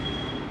വരുന്നുണ്ട്,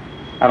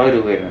 60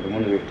 രൂപ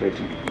വരുന്നുണ്ട് 3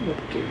 റേറ്റ്.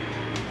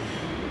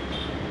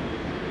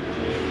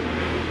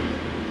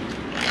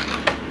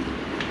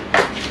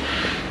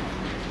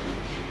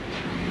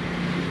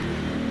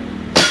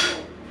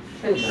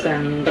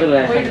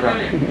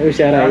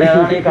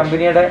 ഈ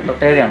കമ്പനിയുടെ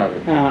പ്രത്യേകതയാണത്.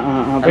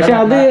 പക്ഷെ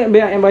അത്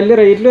വലിയ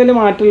റേറ്റിൽ വലിയ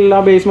മാറ്റമില്ല.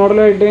 ബേസ്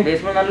മോഡലായിട്ട്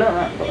നല്ല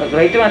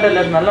റേറ്റ് മാറ്റമല്ല,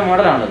 നല്ല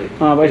മോഡലാണത്.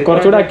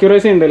 കുറച്ചുകൂടെ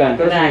അക്യൂറസി ഉണ്ട് അല്ലേ?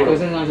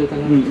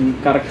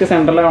 കറക്റ്റ്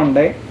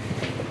സെന്ററിലുണ്ട്.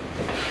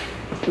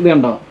 ഇത്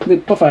കണ്ടോ, ഇത്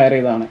ഇപ്പൊ ഫയർ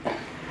ചെയ്താണ്.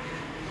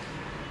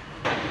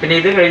 പിന്നെ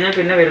ഇത് കഴിഞ്ഞാൽ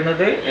പിന്നെ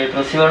വരുന്നത്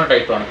പ്രസ്സുകൾ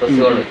ടൈപ്പാണ്.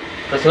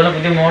 പ്രസ്സുകൾ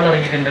പുതിയ മോഡൽ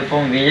ഇറങ്ങിയിട്ടുണ്ട്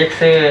ഇപ്പം.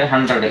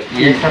 VX100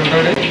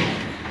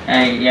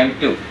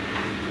 M2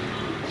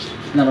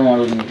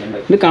 മോഡൽ ഇറങ്ങിയിട്ടുണ്ട്.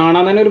 ഇത്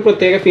കാണാൻ തന്നെ ഒരു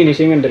പ്രത്യേക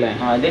ഫിനിഷിംഗ് ഉണ്ട് അല്ലേ?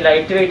 ഇത്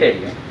ലൈറ്റ് വെയിറ്റ്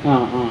ആയിരിക്കും.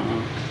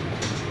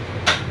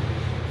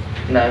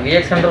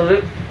 VX100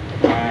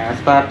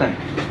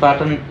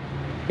 സ്പാർട്ടൻ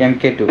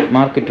MK2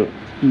 മാർക്ക് 2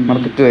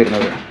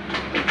 വരുന്നത്.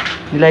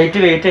 ഇത് ലൈറ്റ്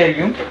വെയിറ്റ്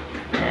ആയിരിക്കും,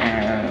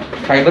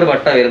 ഫൈബർ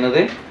ബട്ട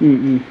വരുന്നത്.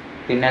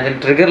 പിന്നെ അതിൽ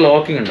ട്രിഗർ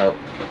ലോക്കിംഗ് ഉണ്ടാവും,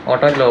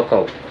 ഓട്ടോമാറ്റിക് ലോക്ക്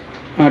ആവും.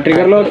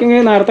 ട്രിഗർ ലോക്കിംഗ്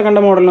നേരത്തെ കണ്ട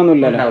മോഡലൊന്നും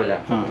ഉണ്ടാവില്ല.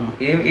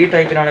 ഈ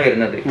ടൈപ്പിലാണ്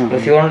വരുന്നത്.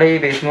 പ്രസിയോണിന്റെ ഈ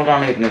ബേസ്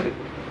മോഡലാണ് വരുന്നത്.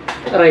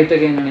 റേറ്റ്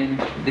ഒക്കെ എങ്ങനെയാണ്?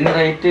 ഇതിന്റെ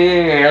റേറ്റ്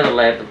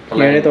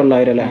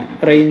 7,900 അല്ലേ?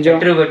 റേഞ്ചോ?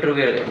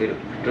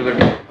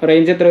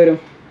 റേഞ്ച് എത്ര വരും?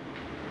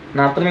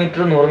 40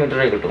 മീറ്റർ 100 മീറ്റർ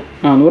വരെ കിട്ടും.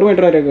 100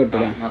 മീറ്റർ വരെ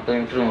കിട്ടും. 40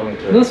 മീറ്റർ 100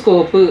 മീറ്റർ. ഇത്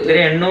സ്കോപ്പ്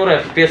 800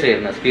 FPS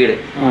വരുന്നത് സ്പീഡ്.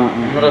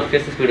 800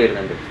 FPS സ്പീഡ്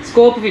വരുന്നുണ്ട്.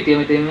 സ്കോപ്പ് ഫിറ്റ്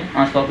ചെയ്യാൻ പറ്റും.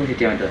 സ്കോപ്പ് ഫിറ്റ്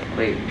ചെയ്യാൻ പറ്റും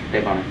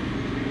ടൈപ്പാണ്.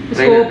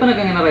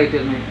 സ്കോപ്പിനൊക്കെ എങ്ങനെ റേറ്റ്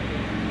വരുന്നത്?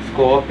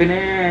 സ്കോപ്പിന്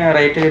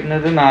റേറ്റ്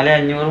വരുന്നത്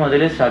 4500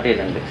 മുതൽ സ്റ്റാർട്ട്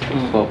ചെയ്യുന്നുണ്ട്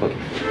സ്കോപ്പ്.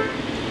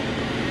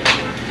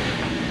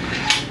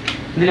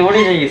 ഇത് ലോഡ്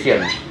ചെയ്യാൻ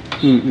ഈസിയാണ്.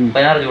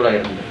 16 ജൂള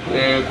വരുന്നുണ്ട്.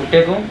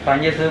 കുട്ടികൾക്കും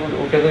 5 വയസ്സ്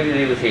കുട്ടികൾക്കും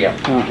ഇത് യൂസ് ചെയ്യാം.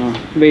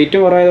 വെയിറ്റ്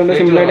കുറവായതുകൊണ്ട്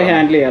സിമ്പിൾ ആയിട്ട്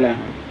ഹാൻഡിൽ ചെയ്യാം അല്ലേ?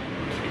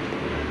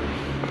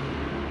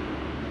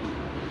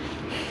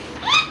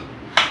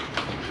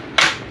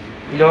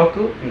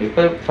 ലോക്ക്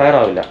ഇപ്പൊ ഫയർ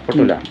ആവില്ല,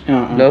 പൊട്ടില്ല.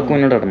 ലോക്ക്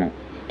മുന്നോട്ട് ഇടണം.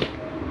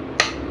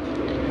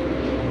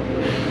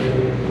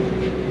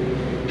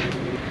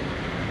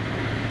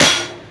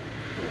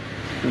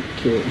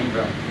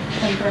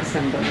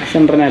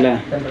 സെന്ററിനല്ലേ?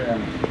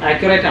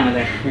 ആക്യുറേറ്റ്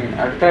ആണല്ലേ?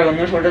 അടുത്ത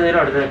 1 ഷോട്ട് നേരം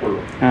അടുത്തേക്കുള്ളൂ.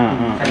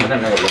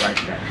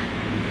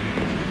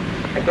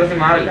 അക്യുറസി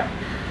മാറില്ല.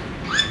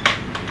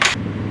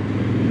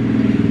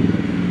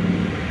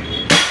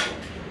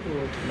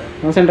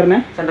 സെന്ററിനെ?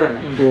 സെന്റർ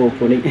തന്നെ. ഓ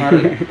പൊളി.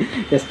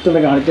 ജസ്റ്റ്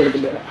ഒന്ന് കാണിച്ചു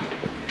കൊടുത്തില്ല.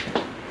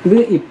 ഇത്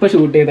ഇപ്പൊ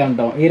ഷൂട്ട്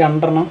ചെയ്താണ്ടോ ഈ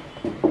 2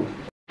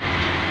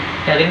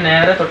 അതിന്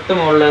നേരെ തൊട്ട്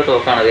മുകളിലെ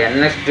തോക്കാണത്.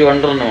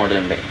 NX200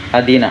 മോഡലുണ്ട്.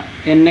 അദീന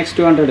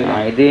NX200.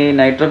 ഇത്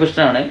നൈട്രോ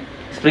പിസ്റ്റൺ ആണ്.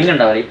 സ്പ്രിംഗ്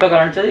ഉണ്ടാവില്ല. ഇപ്പൊ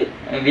കാണിച്ചത്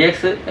VX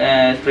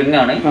സ്പ്രിംഗ്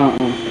ആണ്.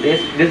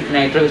 ഇത്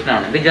നൈട്രോ പിസ്റ്റൺ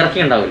ആണ്. ഇത്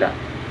ജർക്കിംഗ് ഉണ്ടാവില്ല.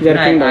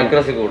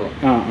 ആക്യുറസി കൂടും.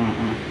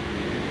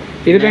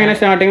 ഇതിപ്പോ എങ്ങനെ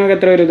സ്റ്റാർട്ടിംഗ് ഒക്കെ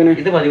എത്ര വരും ഇതിന്?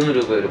 ഇത് 13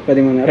 രൂപ വരും.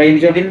 13.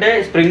 റേഞ്ച്? ഇതിന്റെ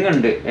സ്പ്രിംഗ്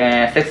ഉണ്ട്.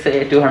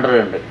 SX200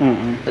 ഉണ്ട്.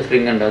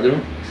 സ്പ്രിംഗ് ഉണ്ട്. അതും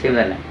സെയിം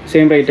തന്നെ.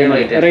 Same rate.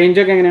 റേഞ്ച്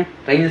ഒക്കെ എങ്ങനെയാ?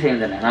 റേഞ്ച് സെയിം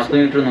തന്നെ. 40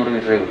 മീറ്റർ 100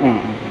 മീറ്റർ.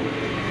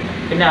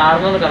 പിന്നെ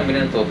ആർമർ കമ്പനി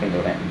തോക്കുണ്ട്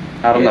ഇവിടെ.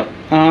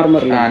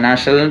 ആർമർ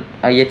നാഷണൽ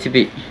IHP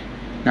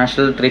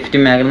നാഷണൽ 350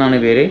 മാഗ് എന്നാണ്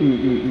പേര്.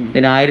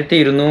 ഇതിന്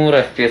 1200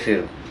 FPS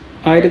വരും.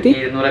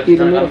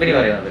 1200 കമ്പനി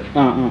പറയുന്നത്.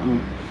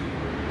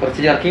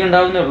 കുറച്ച് ജർക്കിംഗ്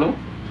ഉണ്ടാവുന്നേ ഉള്ളൂ.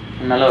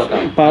 നല്ല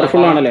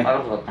പവർഫുൾ ആണല്ലേ?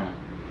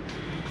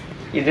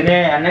 ഇതിന്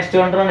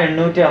NX200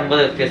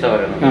 850 FPS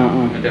പറയുന്നത്.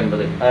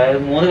 850. അതായത്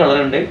 3 കളർ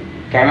ഉണ്ട്.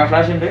 ക്യാമറ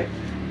ഫ്ലാഷ് ഉണ്ട്.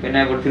 പിന്നെ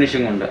ഗുഡ്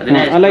ഫിനിഷിംഗ് ഉണ്ട്.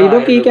 അല്ല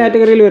ഇതൊക്കെ ഈ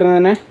കാറ്റഗറിയിൽ വരുന്നത്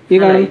തന്നെ? ഈ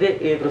ഇത്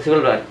ക്രസിബിൾ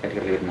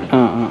കാറ്റഗറിയിൽ വരുന്നത്.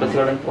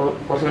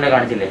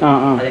 കാണിച്ചില്ലേ?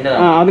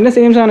 അതിന്റെ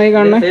സെയിം സാധനം ഈ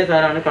കാണുന്നത്? സെയിം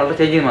സാധനമാണ്. കളർ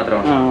ചേഞ്ചിങ്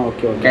മാത്രമാണ്.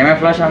 ക്യാമറ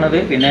ഫ്ലാഷ് ആണത്.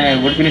 പിന്നെ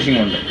ഗുഡ് ഫിനിഷിംഗ്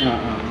ഉണ്ട്.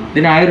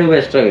 ഇതിന് 1000 രൂപ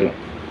എക്സ്ട്രാ വരും.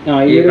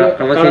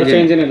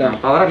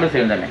 പവർ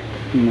സെയിം തന്നെ.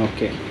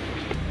 ഓക്കെ.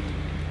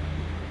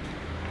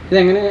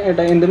 ഇതെങ്ങനെ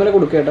ഏട്ടാ എന്തുമേലെ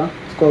കൊടുക്കുക ഏട്ടാ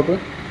സ്കോപ്പ്?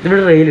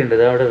 ഇതിവിടെ റെയിലുണ്ട്.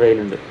 അവിടെ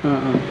റെയിലുണ്ട്.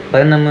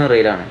 11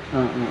 റെയിലാണ്.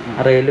 ആ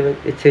റെയിൽ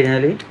വെച്ച്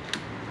കഴിഞ്ഞാൽ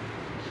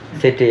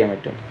സെറ്റ് ചെയ്യാൻ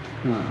പറ്റും.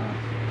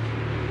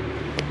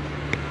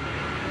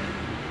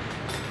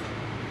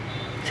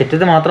 സെറ്റ്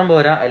ചെയ്ത് മാത്രം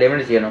പോരാ,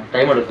 അലൈൻമെന്റ് ചെയ്യണം.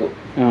 ടൈം എടുക്കും.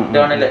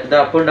 ഇതാണ് ഇത്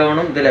അപ്പും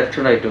ഡൗണും ഇത്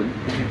ലെഫ്റ്റും റൈറ്റും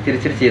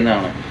തിരിച്ചിട്ട്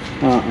ചെയ്യുന്നതാണ്.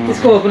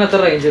 സ്കോപ്പിന് എത്ര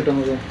റേഞ്ച് കിട്ടും?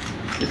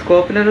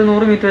 സ്കോപ്പിന് ഒരു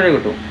 100 മീറ്റർ വരെ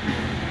കിട്ടും.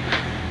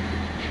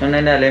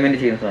 അതിന്റെ അലൈൻമെന്റ്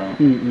ചെയ്യുന്ന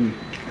സാധനം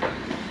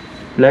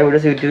എല്ലാ ഇവിടെ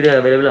യൂട്യൂബിൽ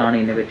അവൈലബിൾ ആണ്.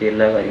 ഇതിനെ പറ്റി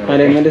എല്ലാ കാര്യങ്ങളും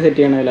അലൈൻമെന്റ് സെറ്റ്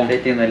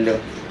ചെയ്യണമല്ലോ.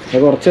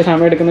 കുറച്ച്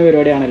സമയം എടുക്കുന്ന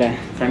പരിപാടിയാണല്ലേ?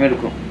 സമയം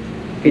എടുക്കും.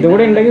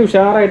 ഇതുകൂടെ ഉണ്ടെങ്കിൽ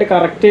ഉഷാറായിട്ട്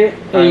കറക്റ്റ്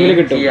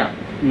കിട്ടും.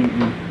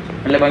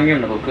 നല്ല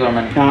ഭംഗിയുണ്ട് ബുക്ക്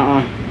കാണാൻ.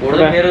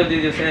 കൂടുതൽ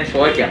പേര്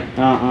ഷോയ്ക്കാണ്.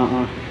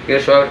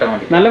 ഷോ കിട്ടാൻ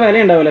വേണ്ടി നല്ല വില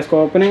ഉണ്ടാവില്ലേ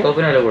സ്കോപ്പിന്?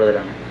 സ്കോപ്പിന് വില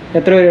കൂടുതലാണ്.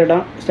 എത്ര വരും ഏട്ടാ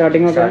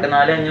സ്റ്റാർട്ടിംഗ്?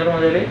 4500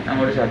 മുതൽ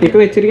അങ്ങോട്ട് സ്റ്റാർട്ട്. ഇപ്പൊ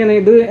വെച്ചിരിക്കുന്നത്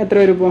ഇത് എത്ര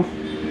വരും ഇപ്പൊ?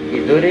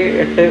 ഇതൊരു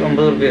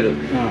 8-9 രൂപ വരും.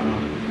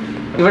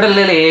 ഇവിടെ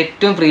ഉള്ള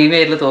ഏറ്റവും പ്രീമിയം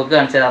ആയിട്ടുള്ള തോക്ക്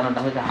കാണിച്ചു തരാറുണ്ട്.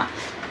 നമുക്ക് കാണാം.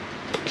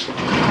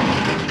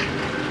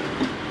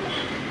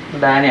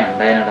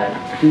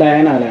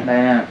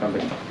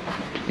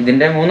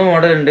 ഇതിന്റെ 3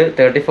 മോഡൽ ഉണ്ട്.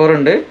 34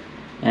 ഉണ്ട്,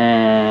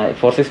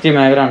 460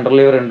 മാഗ്ര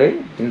അണ്ടർലിവർ ഉണ്ട്,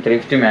 പിന്നെ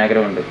 350 മാഗ്ര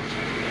ഉണ്ട്.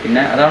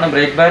 പിന്നെ അതാണ്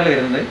ബ്രേക്ക് ബാരൽ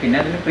വരുന്നത്. പിന്നെ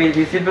അതിന്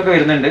PCP ഒക്കെ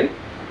വരുന്നുണ്ട്.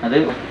 അത്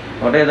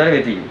ഓർഡർ ചെയ്താൽ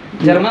എത്തിക്കും.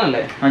 ജർമ്മൻ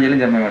അല്ലേ?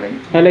 German madam.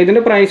 അല്ല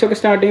ഇതിന്റെ പ്രൈസ് ഒക്കെ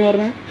സ്റ്റാർട്ടിങ്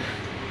പറഞ്ഞാൽ?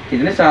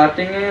 ഇതിന്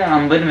സ്റ്റാർട്ടിങ്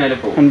 50 മേലെ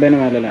പോകും. 50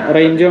 മേലെ.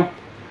 റേഞ്ചോ?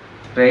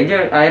 റേഞ്ച്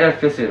 1000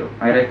 FPS വരും.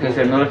 1000 FPS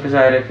 800 FPS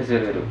 1000 FPS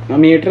വരും.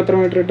 മീറ്റർ എത്ര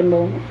മീറ്റർ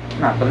കിട്ടുണ്ടാവും?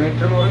 40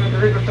 മീറ്റർ 100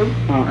 മീറ്റർ കിട്ടും.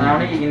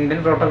 അതാണ് ഇന്ത്യൻ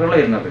പ്രോട്ടോക്കോൾ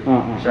വരുന്നത്.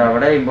 പക്ഷെ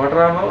അവിടെ ഇമ്പോർട്ടർ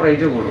ആകുമ്പോൾ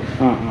റേഞ്ച് കൂടും.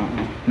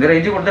 ഇത്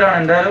റേഞ്ച് കൂടുതലാണ്.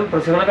 എന്തായാലും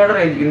പ്രസുകളെക്കാളും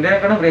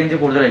ഇന്ത്യനെക്കാളും റേഞ്ച്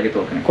കൂടുതലായിരിക്കും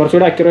തോന്നുന്നത്.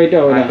 കുറച്ചുകൂടെ അക്യുറേറ്റ്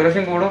ആവും.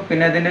 അക്യുറസിയും കൂടും.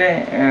 പിന്നെ അതിന്റെ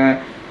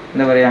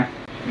എന്താ പറയാ,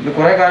 ഇത്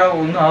കുറെ കാലം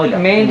ഒന്നും ആവില്ല.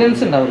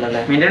 മെയിൻ്റെനൻസ്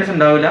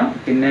ഉണ്ടാവില്ല.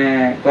 പിന്നെ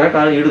കുറെ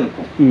കാലം ഈട്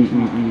നിൽക്കും.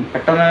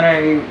 പെട്ടെന്ന് അങ്ങനെ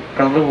ഈ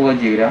കളർ പോവുകയും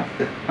ചെയ്യില്ല.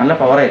 നല്ല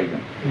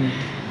പവറായിരിക്കും.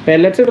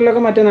 പെല്ലറ്റ്സ്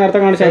ഇടലൊക്കെ മറ്റേ നേരത്തെ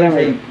കാണിച്ചാൽ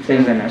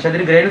സെയിം തന്നെ. പക്ഷെ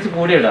അതിന് ഗ്രേഡ്സ്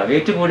കൂടിയിടാം.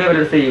 വെയിറ്റ് കൂടിയ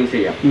പെല്ലറ്റ്സ് യൂസ്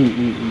ചെയ്യാം.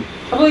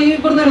 അപ്പോൾ ഈ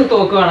ഇവിടുന്ന് ഒരു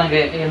തോക്ക്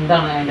വേണമെങ്കിൽ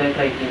എന്താണ് അതിന്റെ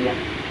ക്രൈറ്റീരിയ?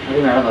 അത്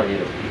വേണം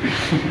പറഞ്ഞു.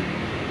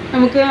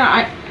 നമുക്ക്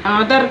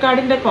ആധാർ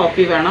കാർഡിന്റെ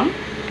കോപ്പി വേണം.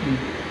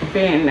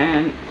 പിന്നെ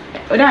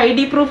ഒരു ID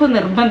പ്രൂഫ്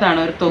നിർബന്ധമാണ്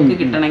ഒരു തോക്ക്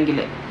കിട്ടണമെങ്കിൽ.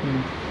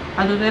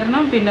 അത്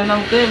തരണം. പിന്നെ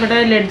നമുക്ക് ഇവിടെ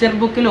ലെഡ്ജർ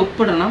ബുക്കിൽ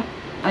ഒപ്പിടണം.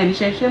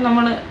 അതിനുശേഷം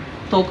നമ്മൾ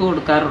തോക്ക്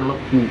കൊടുക്കാറുള്ളൂ.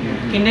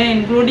 പിന്നെ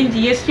ഇൻക്ലൂഡിങ്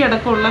GST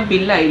അടക്കമുള്ള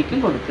ബില്ലായിരിക്കും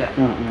കൊടുക്കുക.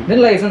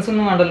 ലൈസൻസ്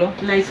ഒന്നും വേണ്ടല്ലോ?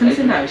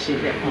 ലൈസൻസിന്റെ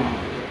ആവശ്യമില്ല.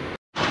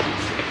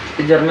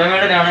 ജർമ്മൻ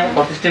മേഡനാണ്.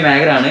 460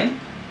 മാഗ്രാണ്.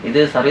 ഇത്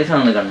സർവീസ്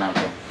ആണ്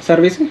കണ്ണാണ്.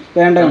 സർവീസ്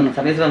വേണ്ട.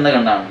 സർവീസ് വന്ന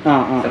കണ്ണാണ്.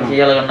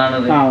 ചെയ്യാനുള്ള കണ്ണാണ്.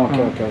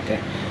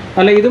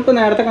 അല്ല ഇതിപ്പോ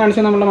നേരത്തെ കാണിച്ച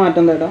നമ്മളെ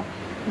മാറ്റം എന്താ?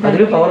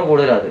 അതിൽ പവർ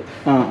കൂടുതലാണ്.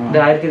 ഇത്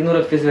 1200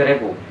 FPS വരെ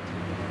പോകും.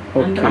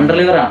 അണ്ടർ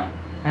ലിവർ ആണ്.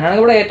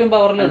 അങ്ങനെയാണെങ്കിൽ ഇവിടെ ഏറ്റവും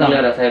പവറിൽ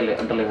സൈഡിൽ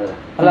അണ്ടർ ലിവർ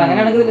അല്ല,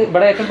 അങ്ങനെയാണെങ്കിൽ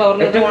ഇവിടെ ഏറ്റവും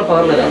പവറിൽ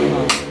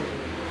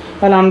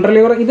അല്ല അണ്ടർ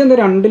ലിവർ. ഇതെന്താ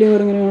 2 ലിവർ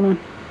എങ്ങനെയാണ്?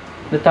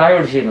 ഇത് താഴെ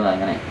ഒടിച്ചിരുന്നതാണ്.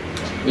 അങ്ങനെ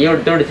ഈ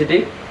ഒടിച്ചിട്ട്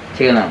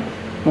ചെയ്യുന്നതാണ്.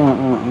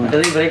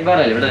 ബ്രേക്ക് ബാർ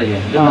അല്ലേ ഇവിടെ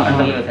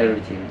അണ്ടർ ലിവർ സൈഡ്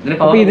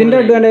ഒടിച്ചിരുന്നത്. ഇതിന്റെ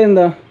അഡ്വാൻറ്റേജ്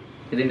എന്താ?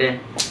 ഇതിന്റെ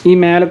ഈ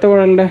മേലത്തെ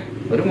കുഴലിന്റെ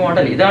ഒരു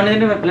മോഡൽ ഇതാണ്.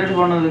 ഇതിന്റെ വെബ്ലൈറ്റ്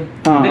പോകുന്നത്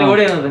ലോഡ്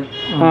ചെയ്യുന്നത്.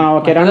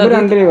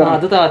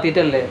 അത്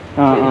താത്തിട്ടല്ലേ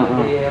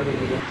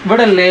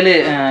ഇവിടെ അല്ലേല്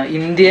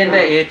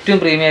ഇന്ത്യന്റെ ഏറ്റവും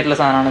പ്രീമിയം ആയിട്ടുള്ള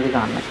സാധനമാണ് ഇത്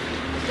കാണുന്നത്.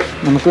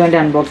 നമുക്ക് വേണ്ടി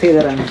അൺബോക്സ് ചെയ്ത്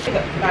തരാണ്.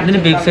 ഇതിന്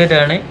ബിഗ് സൈറ്റ്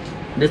ആണ്.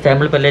 ഇത്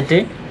സാമ്പിൾ പല്ലറ്റ്,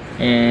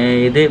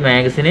 ഇത്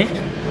മാഗസിന്,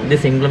 ഇത്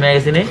സിംഗിൾ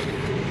മാഗസിന്,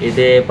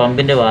 ഇത്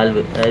പമ്പിന്റെ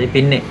വാൽവ്, അതായത്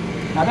പിന്ന്.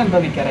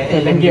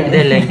 ഇത്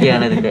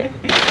എല്ലാം ഇതിന്റെ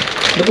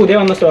പുതിയ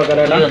വന്ന സ്റ്റോക്ക്.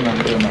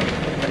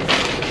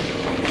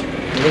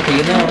 ഇത്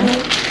ചെയ്യുന്നതാണ്.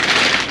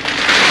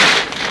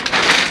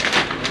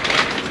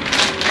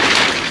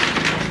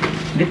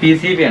 ഇത്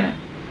PCB ആണ്,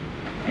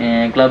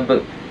 ക്ലബ്.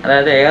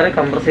 അതായത് എയർ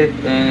കംപ്രസ്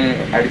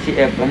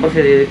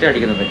ചെയ്തിട്ട്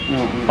അടിക്കുന്നത്.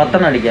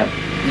 10 അടിക്കാം,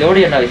 ലോഡ്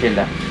ചെയ്യേണ്ട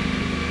ആവശ്യമില്ല.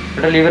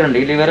 ഇവിടെ ലിവർ ഉണ്ട്,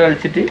 ഈ ലിവർ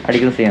വലിച്ചിട്ട്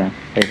അടിക്കുന്ന ചെയ്യുന്ന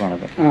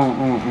ടൈപ്പാണത്.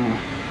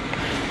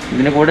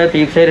 ഇതിന് കൂടെ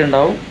പീക്ക് സൈഡ്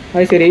ഉണ്ടാവും.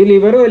 ശരി, ഈ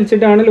ലിവർ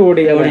വലിച്ചിട്ടാണ്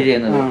ലോഡ്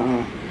ചെയ്യുന്നത്.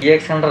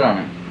 PX100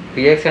 ആണ്.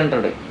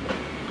 PX100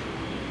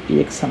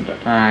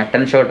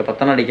 10 ഷോട്ട്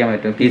 10 അടിക്കാൻ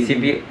പറ്റും.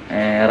 PCB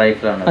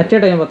റൈഫിലാണ്. അറ്റ്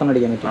ടൈം 10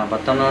 അടിക്കാൻ പറ്റും.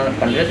 10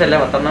 കണ്ടിന്യൂസ് അല്ല,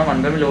 10 വൺ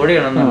ടൈം ലോഡ്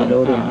ചെയ്യണം.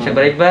 പക്ഷെ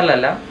ബ്രേക്ക്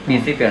ബാറിലല്ല,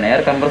 PCB ആണ്.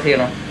 എയർ കംപ്രസ്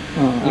ചെയ്യണം.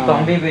 ഈ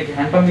പമ്പ് ഉപയോഗിച്ച്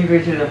ഹാൻഡ്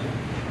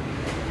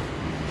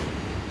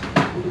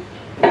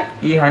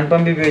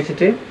പമ്പ്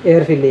ഉപയോഗിച്ചിട്ട്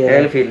എയർ ഫില്ല്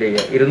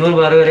ചെയ്യാം. 200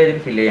 ബാർ വരെ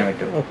ഇതിന് ഫില്ല് ചെയ്യാൻ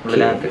പറ്റും.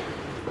 ഉള്ളിനകത്ത്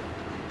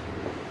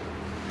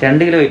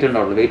 2 കിലോ വെയിറ്റ്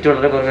ഉണ്ടാവുള്ളൂ. വെയിറ്റ്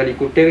വളരെ കുറവാണ്. ഈ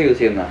കുട്ടിയൊക്കെ യൂസ്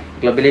ചെയ്യുന്ന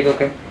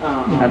ക്ലബിലേക്കൊക്കെ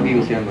അത്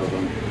യൂസ് ചെയ്യാൻ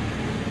തോന്നുന്നു.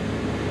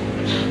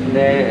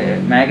 ഇതിന്റെ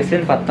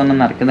മാഗസിൻ 10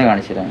 നിറയ്ക്കുന്നത്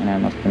കാണിച്ചില്ല.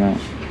 അങ്ങനെയാണ് നിറയ്ക്കുന്നത്.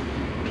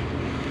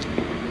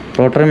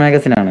 റോട്ടറി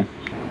മാഗസിനാണ്.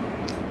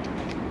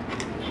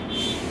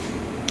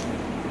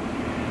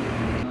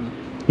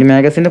 ഈ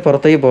മാഗസിൻ്റെ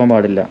പുറത്തേക്ക് പോകാൻ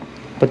പാടില്ല,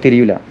 അപ്പോൾ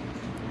തിരിയില്ല.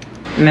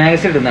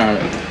 മാഗസിൻ ഇടുന്നതാണ്.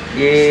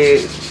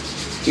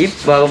 ഈ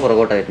ഭാഗം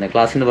പുറകോട്ടായിരുന്നു,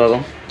 ക്ലാസ്സിൻ്റെ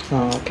ഭാഗം.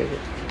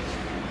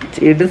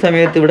 ഇടുന്ന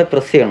സമയത്ത് ഇവിടെ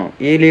പ്രസ് ചെയ്യണം.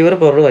 ഈ ലിവർ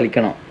പുറത്ത്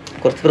വലിക്കണം.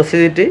 കുറച്ച് പ്രസ്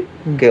ചെയ്തിട്ട്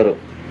കയറും.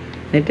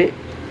 എന്നിട്ട്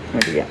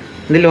മേടിക്കാം.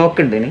 ഇത്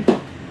ലോക്ക് ഉണ്ട്.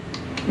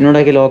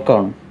 ഇതിനോടാക്കി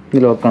ലോക്കാണ്. ഇത്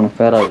ലോക്കാണ്,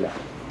 ഫെയർ ആവില്ല.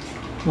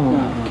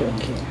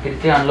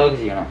 തിരിച്ച് അൺലോക്ക്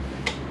ചെയ്യണം.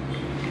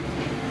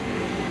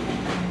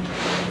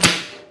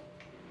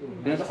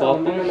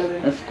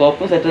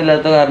 സ്കോപ്പ് സെറ്റ്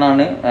ഇല്ലാത്ത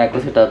കാരണമാണ്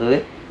ആക്യുറസി കിട്ടാത്തത്.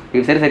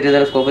 വെബ്സൈറ്റ് സെറ്റ്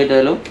ചെയ്താലും സ്കോപ്പ്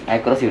ചെയ്താലും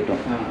ആക്യുറസി കിട്ടും.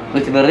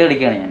 വെറുതെ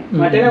അടിക്കുകയാണ് ഞാൻ.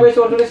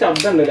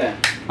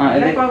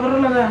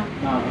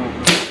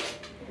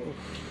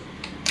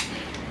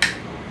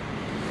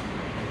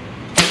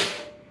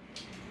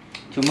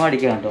 ചുമ്മാ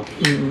അടിക്കാം കേട്ടോ.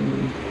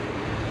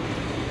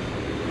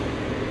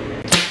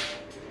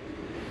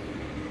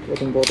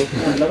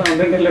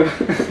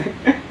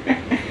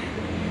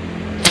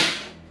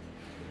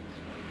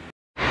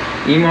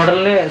 ഈ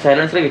മോഡലില്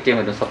സൈലൻസർ ഫിറ്റ് ചെയ്യാൻ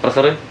പറ്റും,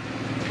 സപ്രസർ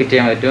ഫിറ്റ്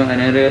ചെയ്യാൻ പറ്റും.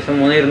 അതിന് ഏകദേശം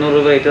 300-200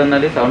 രൂപ റേറ്റ്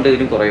വന്നാൽ സൗണ്ട്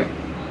ഇതിനും കുറയും.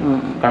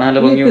 കാണാൻ നല്ല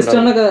ഭംഗി.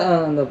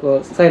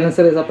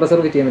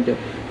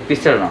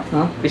 പിസ്റ്റളാണോ?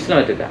 പിസ്റ്റൾ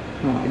പറ്റില്ല.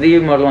 ഇത് ഈ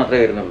മോഡൽ മാത്രമേ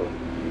വരുന്നുള്ളൂ.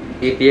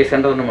 ഈ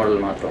PX100 മോഡൽ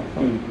മാത്രം.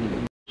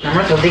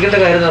 നമ്മൾ ശ്രദ്ധിക്കേണ്ട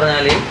കാര്യം എന്ന്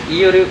പറഞ്ഞാൽ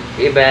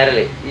ഈ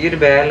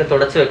ബാരല്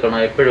തുടച്ച് വെക്കണം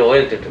എപ്പോഴും.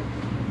 ഓയിൽ ഇട്ടിട്ട്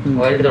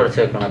തുടച്ച്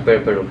വെക്കണം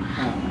എപ്പോഴും.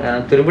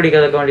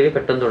 തുരുപിടിക്കാതൊക്കെ വേണ്ടി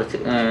പെട്ടെന്ന് തുടച്ച്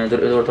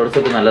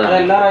വെക്കും. നല്ലതാണ്.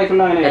 എല്ലാ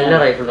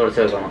റൈഫിളും തുടച്ച്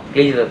വെക്കണം,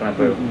 ക്ലീൻ ചെയ്ത് വെക്കണം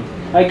എപ്പോഴും.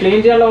 ക്ലീൻ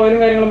ചെയ്യാനുള്ള ഓയിലും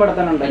കാര്യങ്ങളും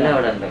പെടുത്താനുണ്ട്. എല്ലാം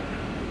അവിടെ ഉണ്ട്.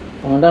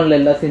 അതുകൊണ്ടാണല്ലോ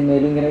എല്ലാ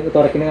സിനിമയിലും ഇങ്ങനെ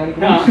തുറക്കുന്ന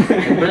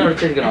എപ്പോഴും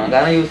തുടച്ചിരിക്കണം.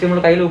 കാരണം യൂസ്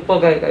ചെയ്യുമ്പോൾ കയ്യിൽ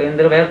ഉപ്പൊക്കെ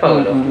എന്തെങ്കിലും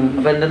വേർപ്പാകുമല്ലോ.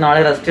 അപ്പൊ എന്താ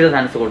നാളെ റെസ്റ്റ് ചെയ്ത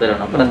ചാൻസ്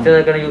കൂടുതലാണ്. അപ്പൊ റെസ്റ്റ്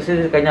ചെയ്തൊക്കെ യൂസ്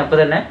ചെയ്ത് കഴിഞ്ഞാൽ അപ്പൊ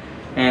തന്നെ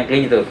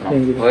ക്ലീൻ ചെയ്ത് വെക്കണം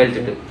ഓയിൽ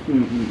ഇട്ടിട്ട്.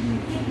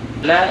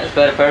 എല്ലാ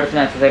സ്പെയർ പാർട്സും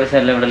ആക്സസറീസും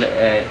എല്ലാം ഇവിടെ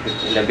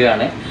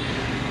ലഭ്യമാണ്.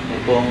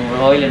 ഇപ്പം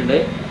ഓയിലുണ്ട്.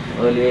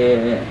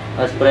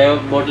 സ്പ്രേ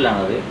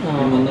ബോട്ടിലാണത്,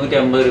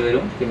 350 രൂപ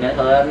വരും. പിന്നെ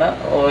സാധാരണ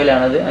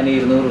ഓയിലാണത്, അതിന്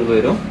 200 രൂപ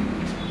വരും.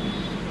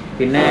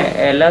 പിന്നെ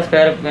എല്ലാ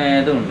സ്പെയർ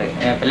ഇതും ഉണ്ട്,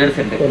 പെല്ലറ്റ്സ്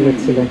ഉണ്ട്.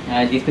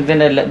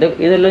 ജിസ്മിത്തിന്റെ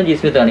ഇതെല്ലാം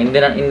ജിസ്മിത്ത് ആണ്.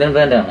 ഇന്ത്യൻ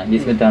ബ്രാൻഡാണ്,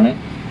 ജിസ്മിത്ത് ആണ്.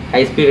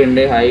 ഹൈ സ്പീഡ്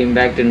ഉണ്ട്, ഹൈ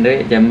ഇമ്പാക്ട് ഉണ്ട്,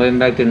 ജംബോ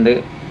ഇമ്പാക്ട് ഉണ്ട്,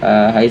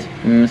 ഹൈ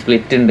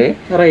സ്പ്ലിറ്റ് ഉണ്ട്.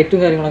 റേറ്റും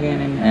കാര്യങ്ങളൊക്കെ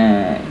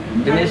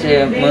ഇതിന്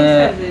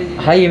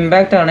ഹൈ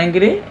ഇമ്പാക്ട്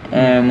ആണെങ്കിൽ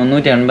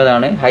 380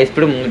 ആണ്, ഹൈ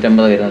സ്പീഡ്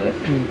 350 വരുന്നത്.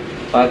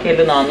 ബാക്കി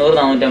എല്ലാം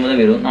 400-450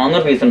 വരും.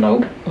 400 പീസ്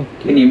ഉണ്ടാവും.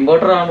 പിന്നെ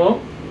ഇമ്പോർട്ടർ ആകുമ്പോൾ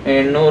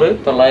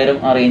 800-900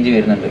 ആ റേഞ്ച്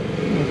വരുന്നുണ്ട്.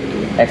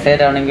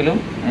 എക്സൈറ്റ് ആണെങ്കിലും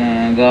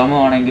ഗാമോ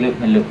ആണെങ്കിലും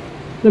എല്ലാം.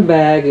 പിന്നെ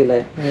ബാഗ് ഉണ്ട്.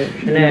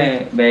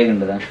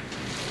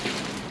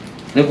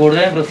 ഇത്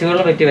കൂടുതലും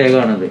ഡ്രസ്സുകളിൽ പറ്റിയ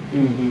ബാഗാണിത്.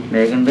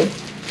 ബാഗുണ്ട്.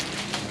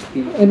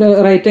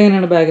 റേറ്റ്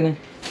എങ്ങനെയാണ് ബാഗിന്?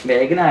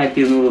 ബാഗിന്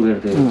 1200 രൂപ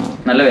എടുത്ത്.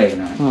 നല്ല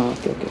ബാഗിനാണ്.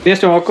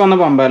 സ്റ്റോക്ക് വന്ന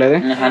പമ്പാണ്.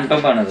 ഹാൻഡ്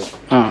പമ്പാണത്.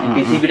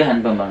 PCBയുടെ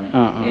ഹാൻഡ് പമ്പാണ്.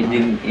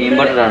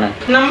 ഇമ്പോർട്ടഡ് ആണ്.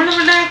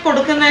 നമ്മളിവിടെ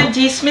കൊടുക്കുന്ന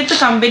ജിസ്മിത്ത്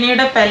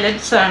കമ്പനിയുടെ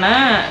പെല്ലറ്റ്സ് ആണ്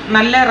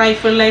നല്ല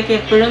റൈഫിളിലേക്ക്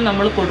എപ്പോഴും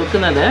നമ്മൾ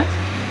കൊടുക്കുന്നത്.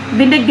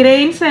 ഇതിന്റെ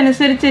ഗ്രെയിൻസ്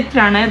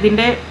അനുസരിച്ചിട്ടാണ്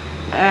ഇതിന്റെ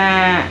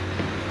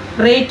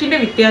റേറ്റിന്റെ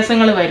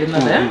വ്യത്യാസങ്ങൾ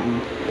വരുന്നത്.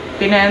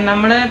 പിന്നെ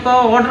നമ്മളിപ്പോൾ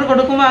ഓർഡർ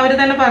കൊടുക്കുമ്പോൾ അവർ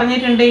തന്നെ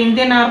പറഞ്ഞിട്ടുണ്ട്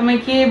ഇന്ത്യൻ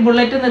ആർമിക്ക്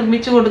ബുള്ളറ്റ്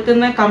നിർമ്മിച്ചു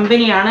കൊടുക്കുന്ന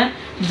കമ്പനിയാണ്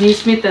ജി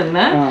സ്മിത്ത്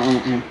എന്ന്.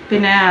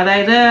 പിന്നെ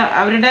അതായത്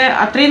അവരുടെ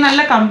അത്രയും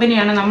നല്ല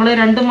കമ്പനിയാണ്. നമ്മൾ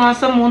 2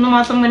 മാസം 3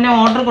 മാസം മുന്നേ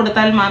ഓർഡർ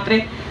കൊടുത്താൽ മാത്രമേ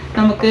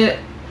നമുക്ക്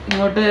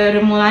ഇങ്ങോട്ട് ഒരു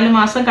 3-4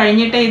 മാസം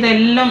കഴിഞ്ഞിട്ടേ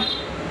ഇതെല്ലാം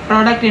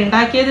പ്രോഡക്റ്റ്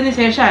ഉണ്ടാക്കിയതിന്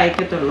ശേഷം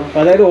അയക്കത്തുള്ളൂ.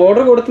 അതായത്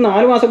ഓർഡർ കൊടുത്ത്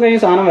 4 മാസം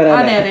കഴിഞ്ഞ് സാധനം വരാം.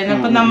 അതെ അതെ.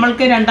 ഇപ്പൊ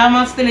നമ്മൾക്ക് 2-ാം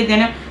മാസത്തിൽ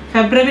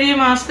ഫെബ്രുവരി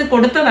മാസത്തിൽ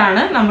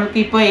കൊടുത്തതാണ് നമ്മൾക്ക്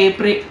ഇപ്പൊ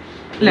ഏപ്രിൽ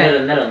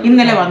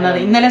ഇന്നലെ വന്നത്,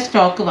 ഇന്നലെ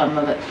സ്റ്റോക്ക്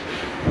വന്നത്.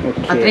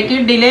 അത്രയ്ക്ക്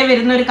ഡിലേ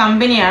വരുന്ന ഒരു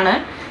കമ്പനിയാണ്.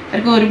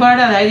 അവർക്ക്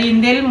ഒരുപാട്, അതായത്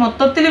ഇന്ത്യയിൽ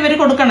മൊത്തത്തിൽ ഇവർ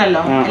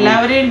കൊടുക്കണല്ലോ,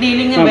 എല്ലാവരെയും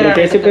ഡീലിംഗ്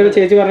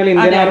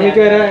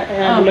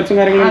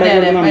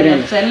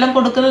എല്ലാം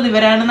കൊടുക്കുന്നത്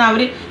ഇവരാണെന്ന്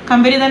അവര്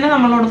കമ്പനി തന്നെ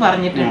നമ്മളോട്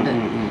പറഞ്ഞിട്ടുണ്ട്.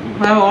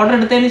 ഓർഡർ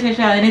എടുത്തതിന്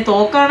ശേഷം അതിന്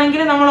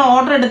തോക്കാണെങ്കിൽ നമ്മൾ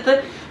ഓർഡർ എടുത്ത്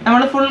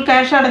നമ്മൾ ഫുൾ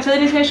ക്യാഷ്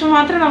അടച്ചതിന് ശേഷം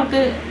മാത്രമേ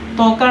നമുക്ക്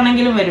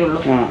തോക്കാണെങ്കിലും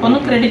വരുള്ളൂ. ഒന്ന്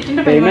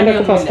ക്രെഡിറ്റിന്റെ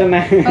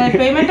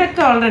പേയ്മെന്റ്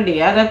ഒക്കെ ഓൾറെഡി.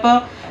 അതപ്പോ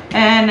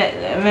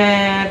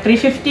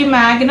 350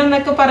 മാഗ്നം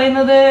എന്നൊക്കെ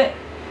പറയുന്നത്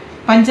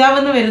പഞ്ചാബിൽ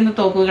നിന്ന് വരുന്ന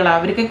തോക്കുകളാണ്.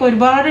 അവർക്കൊക്കെ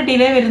ഒരുപാട്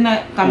ഡിലേ വരുന്ന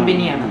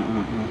കമ്പനിയാണ്.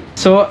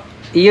 സോ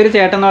ഈ ഒരു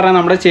ചേട്ടൻ എന്ന് പറഞ്ഞാൽ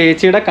നമ്മുടെ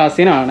ചേച്ചിയുടെ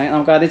കസിനാണ്.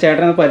 നമുക്ക് ആദ്യം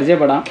ചേട്ടനെ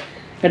പരിചയപ്പെടാം.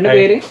 ചേട്ടൻ്റെ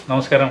പേര്?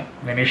 നമസ്കാരം,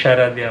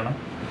 വിനീഷാരാധ്യാണ്.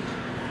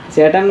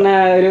 ചേട്ടൻ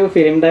ഒരു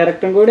ഫിലിം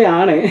ഡയറക്ടറും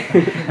കൂടിയാണ്.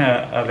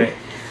 അതെ,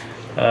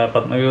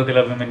 പത്മവ്യൂഹത്തിൽ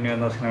അഭിമന്യു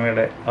എന്ന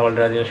സിനിമയുടെ അവൾ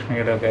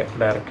രാജലക്ഷ്മിയുടെ ഒക്കെ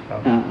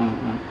ഡയറക്ടറാണ്.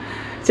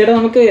 ചേട്ടാ,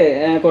 നമുക്ക്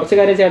കുറച്ച്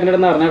കാര്യം ചേട്ടൻ്റെ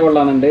അടുത്ത് അറിഞ്ഞാൽ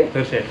കൊള്ളാമെന്നുണ്ട്.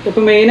 തീർച്ചയായും.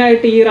 ഇപ്പൊ മെയിൻ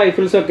ആയിട്ട് ഈ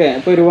റൈഫിൾസ് ഒക്കെ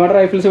ഇപ്പൊ ഒരുപാട്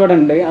റൈഫിൾസ് ഇവിടെ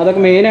ഉണ്ട്.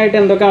 അതൊക്കെ മെയിൻ ആയിട്ട്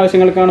എന്തൊക്കെ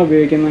ആവശ്യങ്ങൾക്കാണ്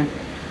ഉപയോഗിക്കുന്നത്?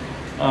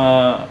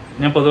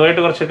 ഞാൻ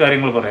പൊതുവായിട്ട് കുറച്ച്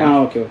കാര്യങ്ങൾ പറയാം.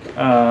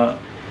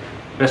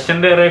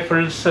 വെസ്റ്റൻഡ് എയർ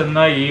റൈഫിൾസ് എന്ന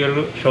ഈ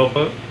ഒരു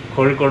ഷോപ്പ്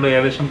കോഴിക്കോട്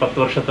ഏകദേശം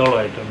 10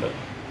 വർഷത്തോളമായിട്ടുണ്ട്.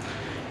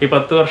 ഈ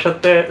 10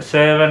 വർഷത്തെ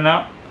സേവന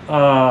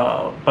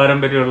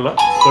പാരമ്പര്യമുള്ള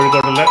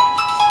കോഴിക്കോടിലെ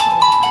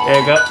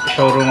ഏക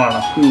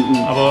ഷോറൂമാണ്.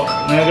 അപ്പോൾ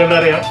നിങ്ങൾക്ക്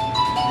അറിയാം,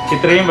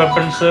 ഇത്രയും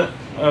വെപ്പൺസ്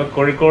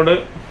കോഴിക്കോട്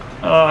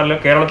അല്ല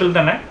കേരളത്തിൽ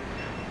തന്നെ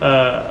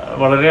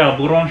വളരെ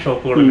അപൂർവം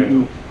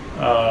ഷോപ്പുകളിലായിരുന്നു.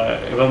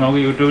 ഇപ്പം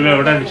നമുക്ക് യൂട്യൂബിൽ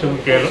എവിടെ അടിച്ചു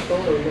നോക്കിയാലും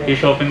ഈ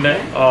ഷോപ്പിൻ്റെ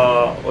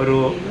ഒരു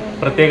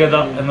പ്രത്യേകത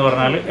എന്ന്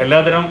പറഞ്ഞാൽ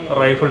എല്ലാതരം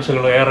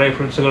റൈഫിൾസുകളും എയർ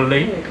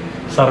റൈഫിൾസുകളുടെയും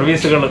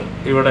സർവീസുകൾ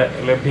ഇവിടെ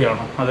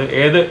ലഭ്യമാണ്. അത്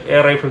ഏത്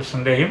എയർ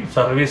റൈഫിൾസിൻ്റെയും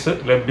സർവീസ്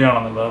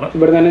ലഭ്യമാണെന്നുള്ളതാണ്.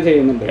 ഇവിടെ തന്നെ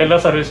ചെയ്യുന്നുണ്ട്. എല്ലാ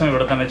സർവീസും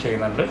ഇവിടെ തന്നെ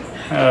ചെയ്യുന്നുണ്ട്.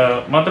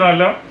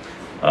 മാത്രമല്ല,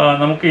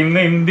 നമുക്ക്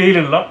ഇന്ന്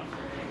ഇന്ത്യയിലുള്ള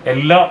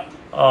എല്ലാ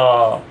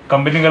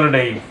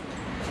കമ്പനികളുടെയും,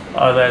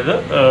 അതായത്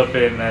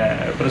പിന്നെ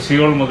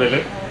പ്രിസിയോൾ മുതൽ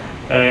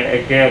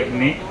എക്കെ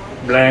അഗ്നി,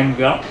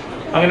 ബ്ലാങ്ക,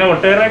 അങ്ങനെ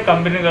ഒട്ടേറെ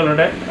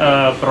കമ്പനികളുടെ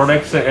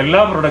പ്രൊഡക്ട്സ്,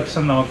 എല്ലാ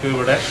പ്രൊഡക്ട്സും നമുക്ക്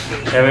ഇവിടെ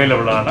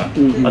അവൈലബിൾ ആണ്.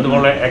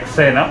 അതുപോലെ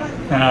എക്സേന,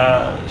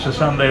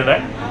 സുശാന്തയുടെ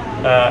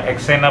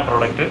എക്സേന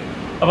പ്രൊഡക്റ്റ്.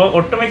 അപ്പോൾ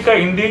ഒട്ടുമിക്ക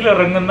ഇന്ത്യയിൽ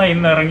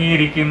ഇന്ന്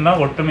ഇറങ്ങിയിരിക്കുന്ന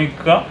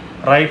ഒട്ടുമിക്ക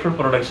റൈഫിൾ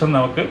പ്രൊഡക്ട്സും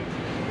നമുക്ക്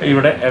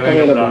ഇവിടെ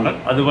അവൈലബിൾ ആണ്.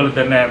 അതുപോലെ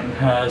തന്നെ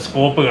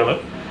സ്കോപ്പുകൾ,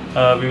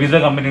 വിവിധ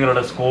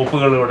കമ്പനികളുടെ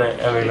സ്കോപ്പുകൾ ഇവിടെ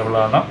അവൈലബിൾ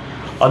ആണ്.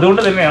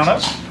 അതുകൊണ്ട് തന്നെയാണ്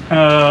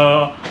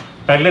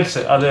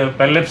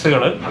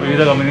പെല്ലറ്റ്സുകൾ,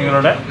 വിവിധ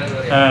കമ്പനികളുടെ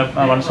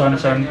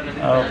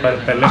 177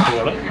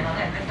 പെല്ലറ്റുകൾ.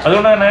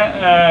 അതുകൊണ്ട് തന്നെ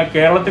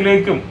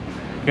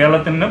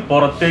കേരളത്തിന്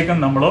പുറത്തേക്കും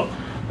നമ്മൾ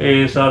ഈ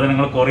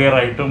സാധനങ്ങൾ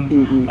കൊറിയറായിട്ടും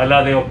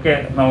അല്ലാതെ ഒക്കെ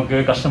നമുക്ക്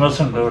കസ്റ്റമേഴ്സ്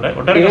ഉണ്ട് ഇവിടെ.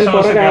 ഒട്ടേറെ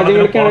കസ്റ്റമേഴ്സ്.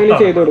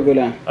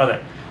 അതെ,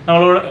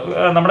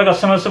 നമ്മുടെ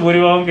കസ്റ്റമേഴ്സ്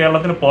ഭൂരിഭാഗം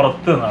കേരളത്തിന്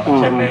പുറത്ത് നിന്നാണ്.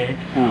 ചെന്നൈ,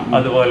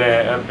 അതുപോലെ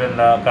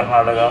പിന്നെ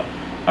കർണാടക,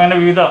 അങ്ങനെ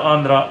വിവിധ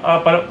ആന്ധ്ര,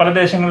 പല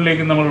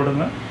ദേശങ്ങളിലേക്കും നമ്മൾ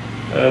ഇവിടുന്ന്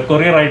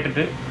കൊറിയർ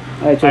ആയിട്ടിട്ട്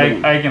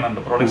അയക്കുന്നുണ്ട്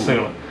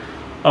പ്രൊഡക്ട്സുകൾ.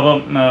 അപ്പം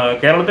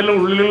കേരളത്തിൻ്റെ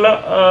ഉള്ളിലുള്ള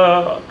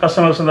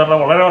കസ്റ്റമേഴ്സ് എന്ന് പറഞ്ഞാൽ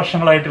വളരെ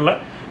വർഷങ്ങളായിട്ടുള്ള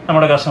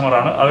നമ്മുടെ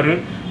കസ്റ്റമറാണ്. അവർ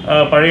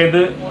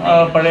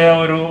പഴയ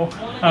ഒരു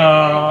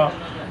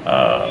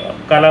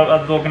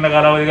തോക്കിൻ്റെ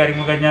കാലാവധി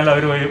കാര്യങ്ങൾ കഴിഞ്ഞാൽ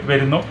അവർ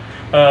വരുന്നു,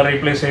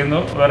 റീപ്ലേസ് ചെയ്യുന്നു,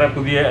 വേറെ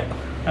പുതിയ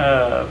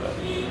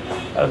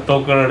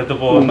തോക്കുകൾ എടുത്ത്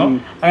പോകുന്നു.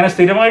 അങ്ങനെ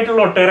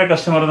സ്ഥിരമായിട്ടുള്ള ഒട്ടേറെ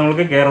കസ്റ്റമർ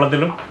നമുക്ക്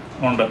കേരളത്തിലും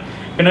ഉണ്ട്.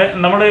 പിന്നെ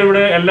നമ്മുടെ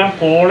ഇവിടെ എല്ലാം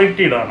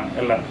ക്വാളിറ്റീഡാണ്.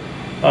 എല്ലാം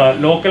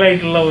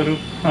ലോക്കലായിട്ടുള്ള ഒരു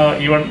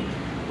ഈവൺ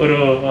ഒരു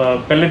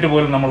പെല്ലറ്റ്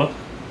പോലും നമ്മൾ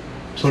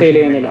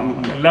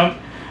എല്ലാം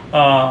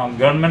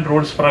ഗവൺമെൻറ്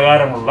റൂൾസ്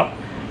പ്രകാരമുള്ള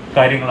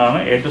കാര്യങ്ങളാണ്.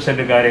 A to Z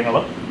കാര്യങ്ങൾ,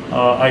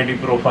 ID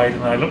പ്രൂഫ്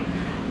ആയിരുന്നാലും,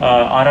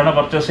 ആരാണ്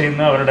പർച്ചേസ്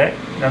ചെയ്യുന്നത് അവരുടെ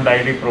 2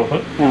 ID പ്രൂഫ്,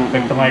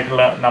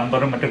 വ്യക്തമായിട്ടുള്ള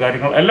നമ്പറും മറ്റു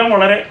കാര്യങ്ങളും എല്ലാം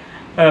വളരെ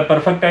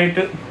പെർഫെക്റ്റ്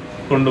ആയിട്ട്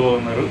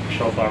കൊണ്ടുപോകുന്നൊരു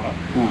ഷോപ്പാണ്.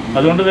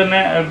 അതുകൊണ്ട്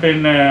തന്നെ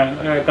പിന്നെ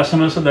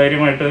കസ്റ്റമേഴ്സ്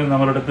ധൈര്യമായിട്ട്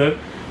നമ്മുടെ അടുത്ത്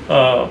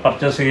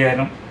പർച്ചേസ്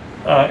ചെയ്യാനും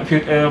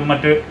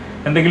മറ്റ്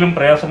എന്തെങ്കിലും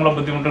പ്രയാസങ്ങളോ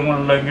ബുദ്ധിമുട്ടുകളോ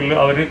ഉണ്ടെങ്കിൽ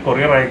അവർ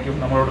കൊറിയർ അയക്കും,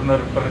 നമ്മളോട്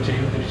റിപ്പയർ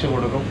ചെയ്ത് തിരിച്ചു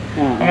കൊടുക്കും.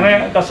 അങ്ങനെ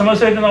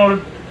കസ്റ്റമേഴ്സായിട്ട് നമ്മൾ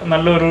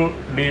നല്ലൊരു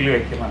ഡീൽ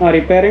വെക്കണം.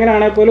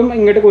 റിപ്പയറിംഗിനാണെങ്കിൽ പോലും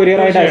ഇങ്ങോട്ട് കൊറിയർ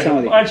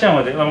അയച്ചാൽ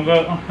മതി. നമുക്ക്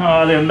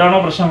അത് എന്താണോ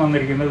പ്രശ്നം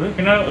വന്നിരിക്കുന്നത്.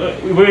 പിന്നെ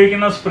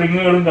ഉപയോഗിക്കുന്ന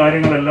സ്പ്രിങ്ങുകളും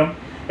കാര്യങ്ങളെല്ലാം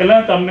എല്ലാ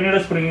കമ്പനിയുടെ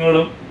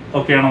സ്പ്രിങ്ങുകളും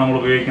ഒക്കെയാണ് നമ്മൾ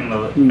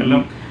ഉപയോഗിക്കുന്നത്.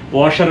 എല്ലാം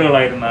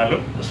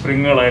വാഷറുകളായിരുന്നാലും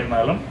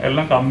സ്പ്രിങ്ങുകളായിരുന്നാലും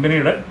എല്ലാം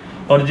കമ്പനിയുടെ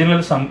ഒറിജിനൽ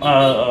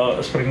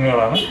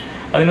സ്പ്രിങ്ങുകളാണ്.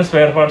 അതിന്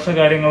സ്പെയർ പാർട്സ്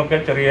കാര്യങ്ങളൊക്കെ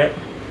ചെറിയ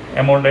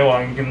എമൗണ്ടേ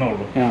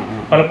വാങ്ങിക്കുന്നുള്ളൂ.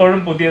 പലപ്പോഴും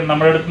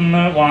നമ്മുടെ അടുത്ത്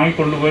നിന്ന്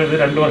വാങ്ങിക്കൊണ്ടുപോയത്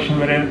 2 വർഷം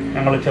വരെ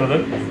ഞങ്ങൾ ചിലത്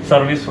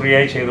സർവീസ് ഫ്രീ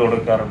ആയി ചെയ്ത്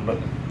കൊടുക്കാറുണ്ട്.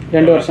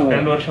 2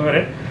 വർഷം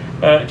വരെ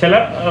ചില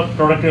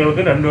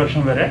പ്രൊഡക്റ്റുകൾക്ക് 2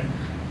 വർഷം വരെ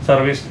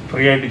സർവീസ്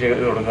ഫ്രീ ആയിട്ട്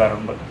ചെയ്ത്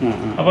കൊടുക്കാറുണ്ട്.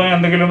 അപ്പോൾ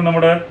എന്തെങ്കിലും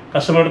നമ്മുടെ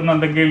കസ്റ്റമറിൽ നിന്ന്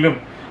എന്തെങ്കിലും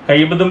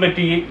കൈബദ്ധം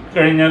പറ്റി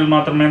കഴിഞ്ഞാൽ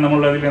മാത്രമേ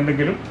നമ്മൾ അതിൽ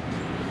എന്തെങ്കിലും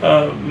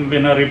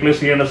പിന്നെ റീപ്ലേസ്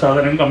ചെയ്യേണ്ട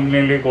സാധനം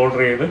കമ്പനിയിലേക്ക്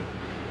ഓർഡർ ചെയ്ത്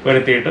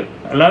വരുത്തിയിട്ട്,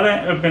 അല്ലാതെ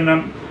പിന്നെ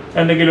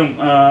എന്തെങ്കിലും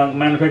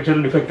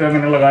മാനുഫാക്ചറിംഗ് ഡിഫക്റ്റ്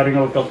അങ്ങനെയുള്ള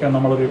കാര്യങ്ങൾക്കൊക്കെ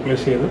നമ്മൾ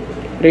റീപ്ലേസ് ചെയ്ത്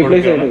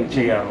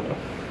ചെയ്യാറുണ്ട്.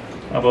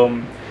 അപ്പം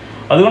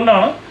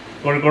അതുകൊണ്ടാണ്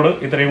കോഴിക്കോട്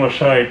ഇത്രയും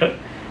വർഷമായിട്ട്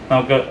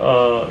നമുക്ക്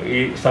ഈ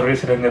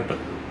സർവീസ് രംഗത്ത്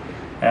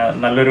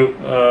നല്ലൊരു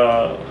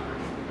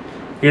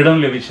ഇടം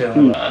ലഭിച്ചത്.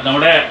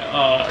 നമ്മുടെ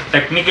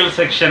ടെക്നിക്കൽ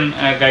സെക്ഷൻ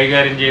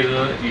കൈകാര്യം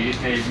ചെയ്തത്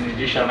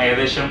നിജീഷാണ്.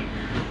 ഏകദേശം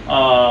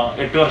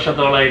 8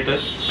 വർഷത്തോളമായിട്ട്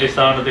ഈ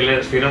സ്ഥാപനത്തിലെ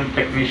സ്ഥിരം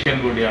ടെക്നീഷ്യൻ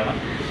കൂടിയാണ്.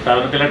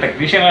 സ്ഥാപനത്തിലെ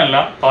ടെക്നീഷ്യനല്ല,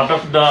 പാർട്ട്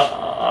ഓഫ് ദ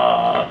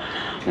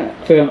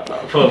ഫേം.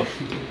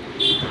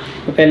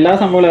 എല്ലാ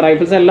സംഭവങ്ങളും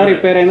റൈഫിൾസ് എല്ലാം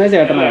റിപ്പയർ ചെയ്യുന്നത്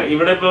ചേട്ടനാണ്.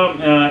 ഇവിടെ ഇപ്പൊ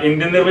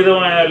ഇന്ത്യൻ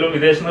നിർമ്മിതമായാലും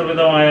വിദേശ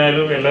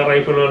നിർമ്മിതമായാലും എല്ലാ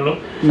റൈഫിളുകളിലും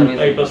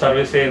ഇപ്പൊ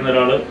സർവീസ് ചെയ്യുന്ന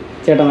ഒരാള്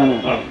ചേട്ടൻ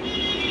തന്നെയാണ്.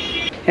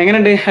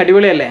 എങ്ങനെയുണ്ട്?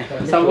 അടിപൊളിയല്ലേ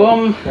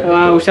സംഭവം?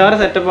 ഉഷാറ്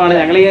സെറ്റപ്പാണ്.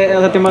 ഞങ്ങൾ ഈ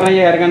സത്യം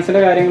പറഞ്ഞാൽ എയർ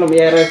ഗൺസിൻ്റെ കാര്യങ്ങളും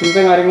എയർ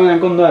റൈഫിൾസിൻ്റെ കാര്യങ്ങളും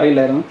ഞങ്ങൾക്കൊന്നും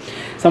അറിയില്ലായിരുന്നു.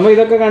 സംഭവം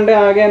ഇതൊക്കെ കണ്ട്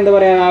ആകെ എന്താ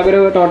പറയുക, ആകെ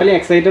ഒരു ടോട്ടലി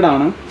എക്സൈറ്റഡ്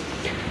ആണ്.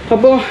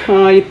 അപ്പോൾ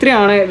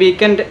ഇത്രയാണ്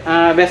വീക്കെൻഡ്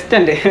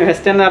വെസ്റ്റെൻഡ്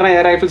എന്ന് പറഞ്ഞ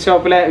എയർ റൈഫിൾ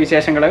ഷോപ്പിലെ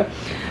വിശേഷങ്ങൾ.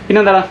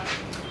 പിന്നെന്താ,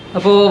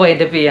 അപ്പോൾ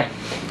വൈൻഡപ്പ് ചെയ്യാം.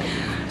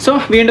 സോ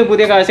വീണ്ടും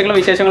പുതിയ കാഴ്ചകളും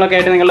വിശേഷങ്ങളൊക്കെ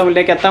ആയിട്ട് നിങ്ങളുടെ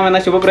മുന്നിലേക്ക് എത്താമെന്ന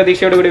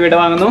ശുഭപ്രതീക്ഷയോടുകൂടി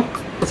വിടവാങ്ങുന്നു.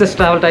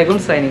 Travel tycoon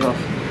signing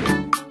off.